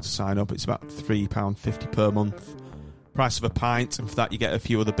details of how to sign up. It's about £3.50 per month. Price of a pint, and for that you get a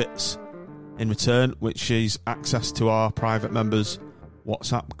few other bits in return, which is access to our private members'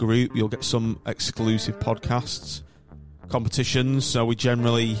 WhatsApp group. You'll get some exclusive podcasts, competitions, so we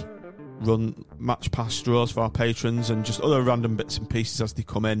generally run match pass draws for our patrons and just other random bits and pieces as they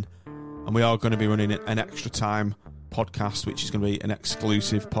come in. and we are going to be running an extra time podcast, which is going to be an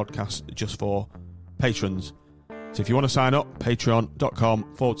exclusive podcast just for patrons. So if you want to sign up,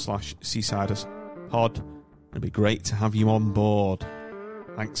 patreon.com/SeasidersPod. It'd be great to have you on board.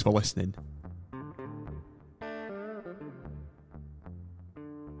 Thanks for listening.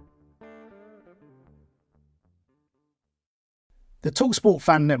 The TalkSport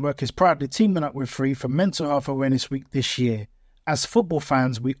Fan Network is proudly teaming up with Free for Mental Health Awareness Week this year. As football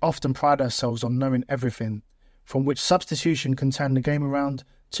fans, we often pride ourselves on knowing everything, from which substitution can turn the game around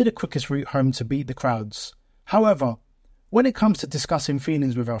to the quickest route home to beat the crowds. However, when it comes to discussing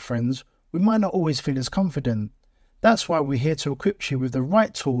feelings with our friends, we might not always feel as confident. That's why we're here to equip you with the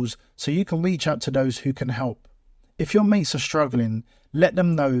right tools so you can reach out to those who can help. If your mates are struggling, let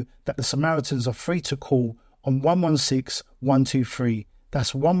them know that the Samaritans are free to call on 116 123.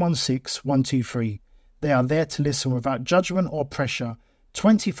 That's 116 123. They are there to listen without judgment or pressure,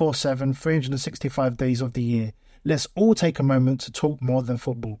 24/7, 365 days of the year. Let's all take a moment to talk more than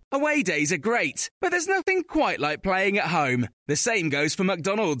football. Away days are great, but there's nothing quite like playing at home. The same goes for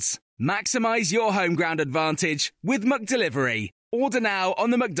McDonald's. Maximise your home ground advantage with McDelivery. Order now on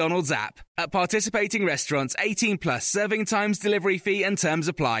the McDonald's app. At participating restaurants, 18 plus, serving times, delivery fee and terms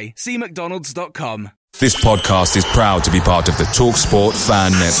apply. See mcdonalds.com. This podcast is proud to be part of the TalkSport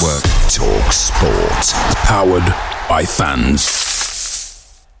Fan Network. TalkSport. Powered by fans.